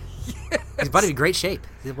miles. Yes. He's about to be in great shape.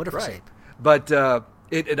 He's in wonderful shape. But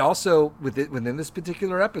it also within this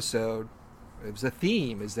particular episode, it was a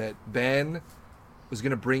theme, is that Ben was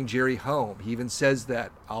going to bring Jerry home. He even says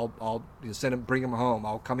that I'll send him, bring him home.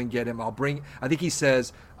 I'll come and get him. I think he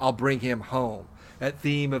says I'll bring him home. That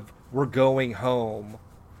theme of we're going home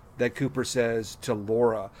that Cooper says to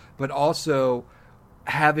Laura, but also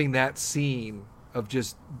having that scene of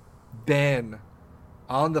just Ben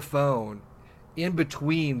on the phone in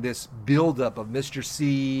between this buildup of Mr.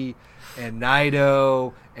 C and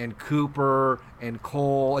Naito and Cooper and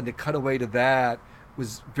Cole, and the cutaway to that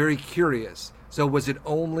was very curious. So was it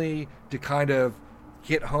only to kind of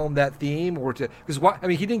hit home that theme, or to,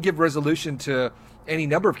 because he didn't give resolution to any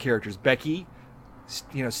number of characters. Becky,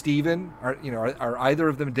 Steven, are either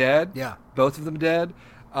of them dead? Yeah. Both of them dead?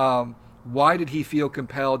 Why did he feel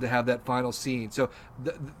compelled to have that final scene? So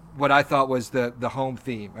what I thought was the home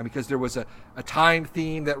theme. Because there was a time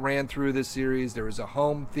theme that ran through this series. There was a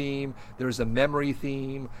home theme. There was a memory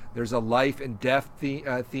theme. There's a life and death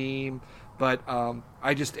theme. But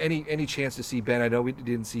I just, any chance to see Ben, I know we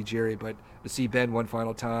didn't see Jerry, but to see Ben one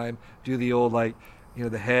final time, do the old,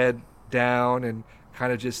 the head down and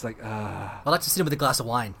kind of just like, I like to see him with a glass of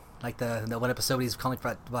wine. Like the one episode he's calling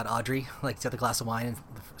about Audrey, like he's got the glass of wine in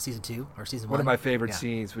season 2 or season 1. One of my favorite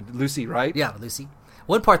scenes with Lucy, right? Yeah, with Lucy.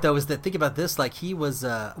 One part though is that, think about this, like he was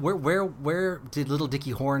where did little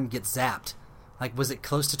Dickie Horn get zapped? Like, was it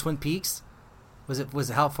close to Twin Peaks? Was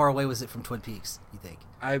it how far away was it from Twin Peaks, you think?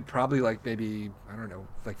 I probably maybe, I don't know,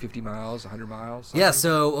 50 miles, 100 miles. Something. Yeah,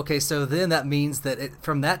 so then that means that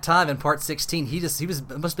from that time in part 16, he must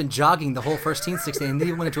have been jogging the whole first 16, and then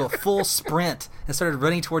he went into a full sprint and started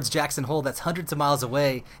running towards Jackson Hole. That's hundreds of miles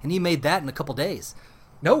away, and he made that in a couple days.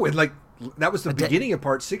 No, and that was the beginning of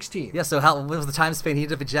part 16. Yeah, so what was the time span? He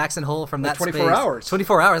ended up at Jackson Hole from that 24 hours.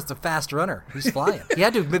 24 hours, that's a fast runner. He's flying. He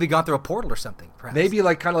had to have maybe gone through a portal or something, perhaps. Maybe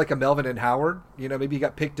kind of like a Melvin and Howard. Maybe he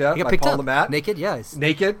got picked up by Paul LeMat. Naked, yeah.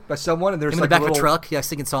 Naked by someone, and there's in the back of a truck, yeah,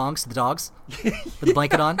 singing songs to the dogs with the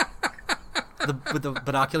blanket on. With the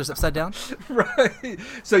binoculars upside down. Right.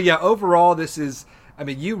 So, yeah, overall, this is...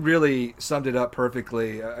 you really summed it up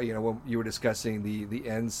perfectly, when you were discussing the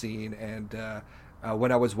end scene, and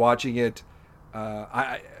when I was watching it,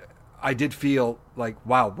 I did feel like,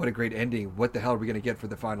 wow, what a great ending. What the hell are we going to get for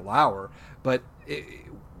the final hour? But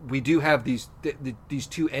we do have these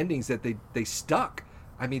two endings that they stuck.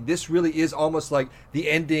 This really is almost like the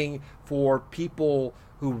ending for people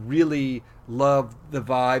who really love the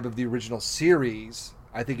vibe of the original series.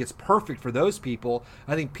 I think it's perfect for those people.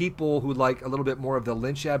 I think people who like a little bit more of the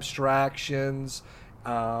Lynch abstractions,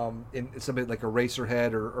 in something like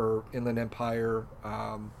Eraserhead or Inland Empire,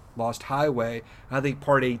 Lost Highway, I think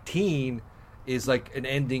part 18 is like an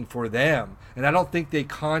ending for them. And I don't think they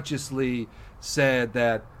consciously said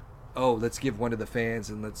that, oh, let's give one to the fans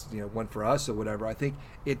and let's, one for us or whatever. I think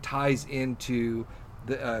it ties into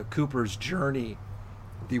the Cooper's journey,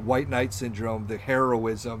 the White Knight syndrome, the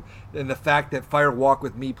heroism, and the fact that Fire Walk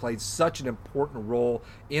With Me played such an important role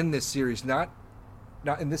in this series, not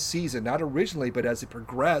in this season, not originally, but as it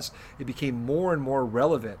progressed, it became more and more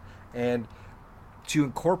relevant. And to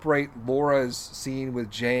incorporate Laura's scene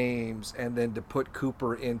with James and then to put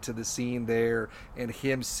Cooper into the scene there and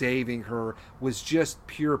him saving her was just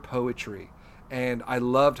pure poetry. And I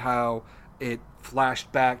loved how it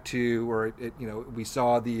flashed back to, or we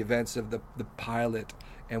saw the events of the pilot,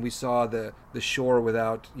 and we saw the shore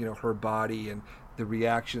without, her body, and the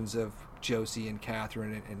reactions of Josie and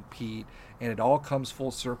Catherine and Pete, and it all comes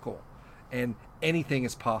full circle. And anything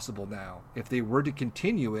is possible now. If they were to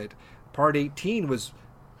continue it, part 18 was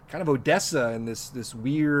kind of Odessa and this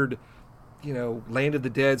weird, Land of the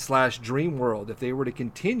Dead / dream world. If they were to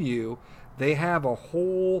continue, they have a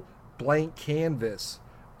whole blank canvas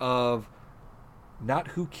of not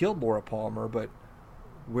who killed Laura Palmer, but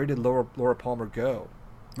where did Laura Palmer go?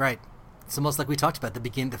 Right. It's almost like we talked about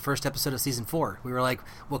the first episode of season 4. We were like,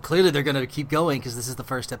 well, clearly they're going to keep going because this is the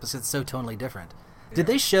first episode. It's so totally different. Yeah. Did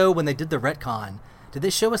they show, when they did the retcon, did they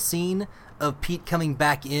show a scene of Pete coming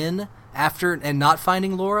back in after and not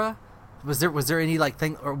finding Laura? Was there any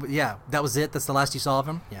thing? Or yeah, that was it. That's the last you saw of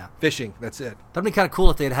him. Yeah, fishing. That's it. That'd be kind of cool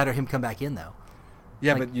if they had him come back in though.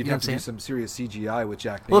 Yeah, but you'd have to do some serious CGI with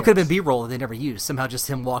Jack Nance. Well, it could have been B-roll that they never used. Somehow just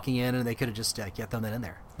him walking in, and they could have just thrown that in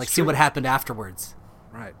there. See what happened afterwards.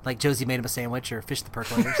 Right. Like Josie made him a sandwich or fished the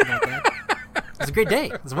percolator or something like that. It was a great day.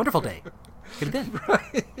 It was a wonderful day. Could have been.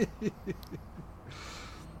 Right.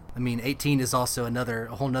 18 is also a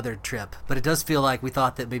whole nother trip, but it does feel like we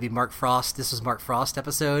thought that maybe this was Mark Frost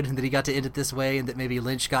episode, and that he got to end it this way, and that maybe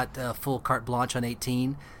Lynch got full carte blanche on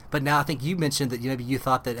 18. But now I think you mentioned that maybe you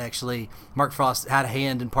thought that actually Mark Frost had a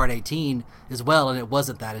hand in part 18 as well, and it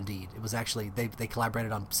wasn't that indeed. It was actually, they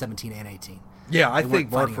collaborated on 17 and 18. Yeah, I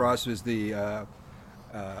think Mark Frost was the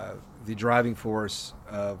driving force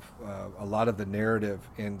of a lot of the narrative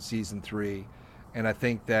in season 3, and I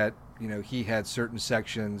think that he had certain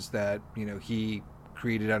sections that he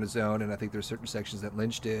created on his own, and I think there's certain sections that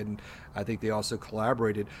Lynch did, and I think they also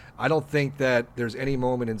collaborated. I don't think that there's any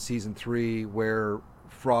moment in season 3 where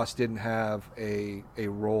Frost didn't have a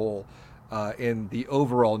role. in the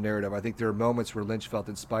overall narrative. I think there are moments where Lynch felt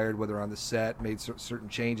inspired, whether on the set, made certain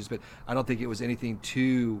changes, but I don't think it was anything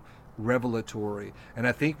too revelatory. And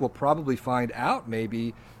I think we'll probably find out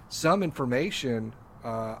maybe some information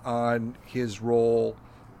on his role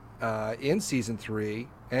in season 3,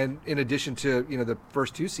 and in addition to the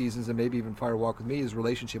first 2 seasons, and maybe even Fire Walk with Me, his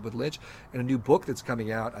relationship with Lynch, and a new book that's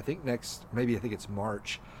coming out. I think it's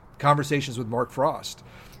March. Conversations with Mark Frost,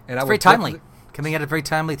 and it's very timely. Coming at a very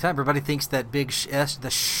timely time. Everybody thinks that big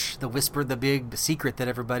the whisper, the big secret that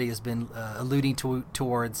everybody has been alluding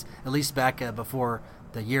towards, at least back before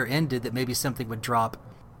the year ended, that maybe something would drop.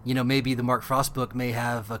 Maybe the Mark Frost book may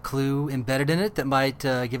have a clue embedded in it that might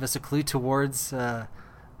give us a clue towards a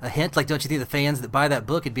hint. Like, don't you think the fans that buy that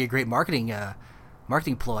book, it'd be a great marketing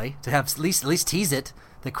ploy to have at least tease it,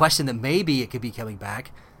 the question that maybe it could be coming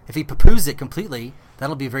back. If he poo-poos it completely,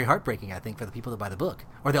 that'll be very heartbreaking, I think, for the people that buy the book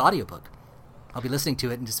or the audiobook. I'll be listening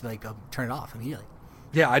to it and just be like, turn it off immediately.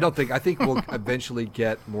 Yeah, I think we'll eventually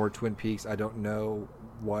get more Twin Peaks. I don't know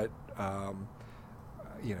what, how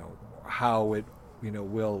it,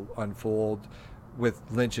 will unfold with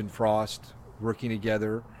Lynch and Frost working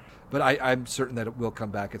together. But I'm certain that it will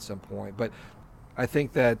come back at some point. But I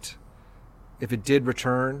think that if it did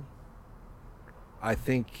return, I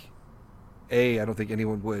don't think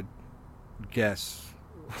anyone would guess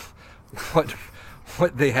what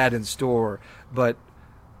they had in store. But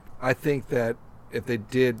I think that if they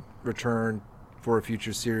did return for a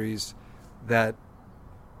future series, that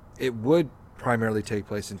it would primarily take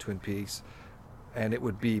place in Twin Peaks, and it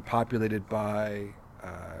would be populated by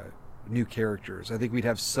new characters. I think we'd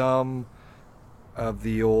have some of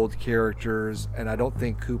the old characters, and I don't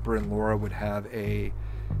think Cooper and Laura would have a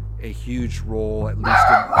huge role, at least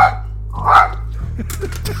in...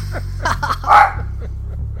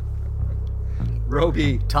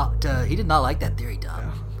 Roby talked. He did not like that theory,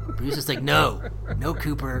 Dom. But he was just like, no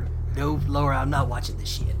Cooper, no Laura. I'm not watching this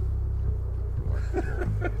shit.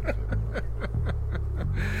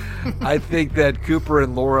 I think that Cooper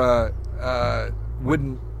and Laura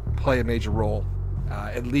wouldn't play a major role,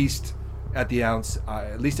 at least at the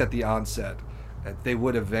onset. They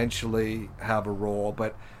would eventually have a role,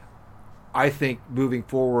 but I think moving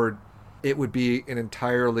forward, it would be an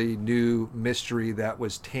entirely new mystery that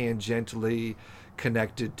was tangentially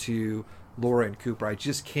connected to Laura and Cooper. I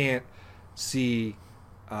just can't see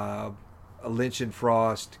Lynch and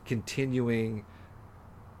Frost continuing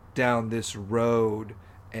down this road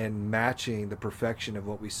and matching the perfection of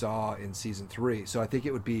what we saw in season 3. So I think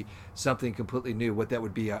it would be something completely new. What that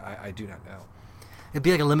would be, I do not know. It'd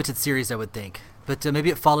be like a limited series, I would think. But maybe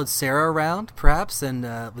it followed Sarah around, perhaps, and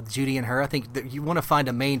with Judy and her. I think that you want to find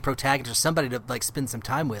a main protagonist or somebody to spend some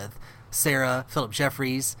time with. Sarah, Philip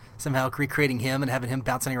Jeffries, somehow recreating him and having him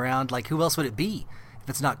bouncing around. Like, who else would it be if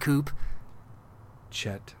it's not Coop?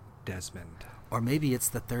 Chet Desmond. Or maybe it's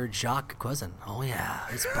the third Jacques cousin. Oh, yeah,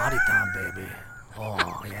 it's body time, baby.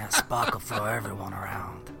 Oh, yeah, Spock will throw everyone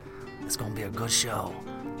around. It's going to be a good show.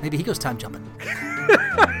 Maybe he goes time jumping.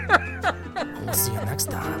 We'll see you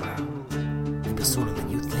next time. Maybe sooner than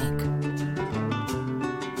you think.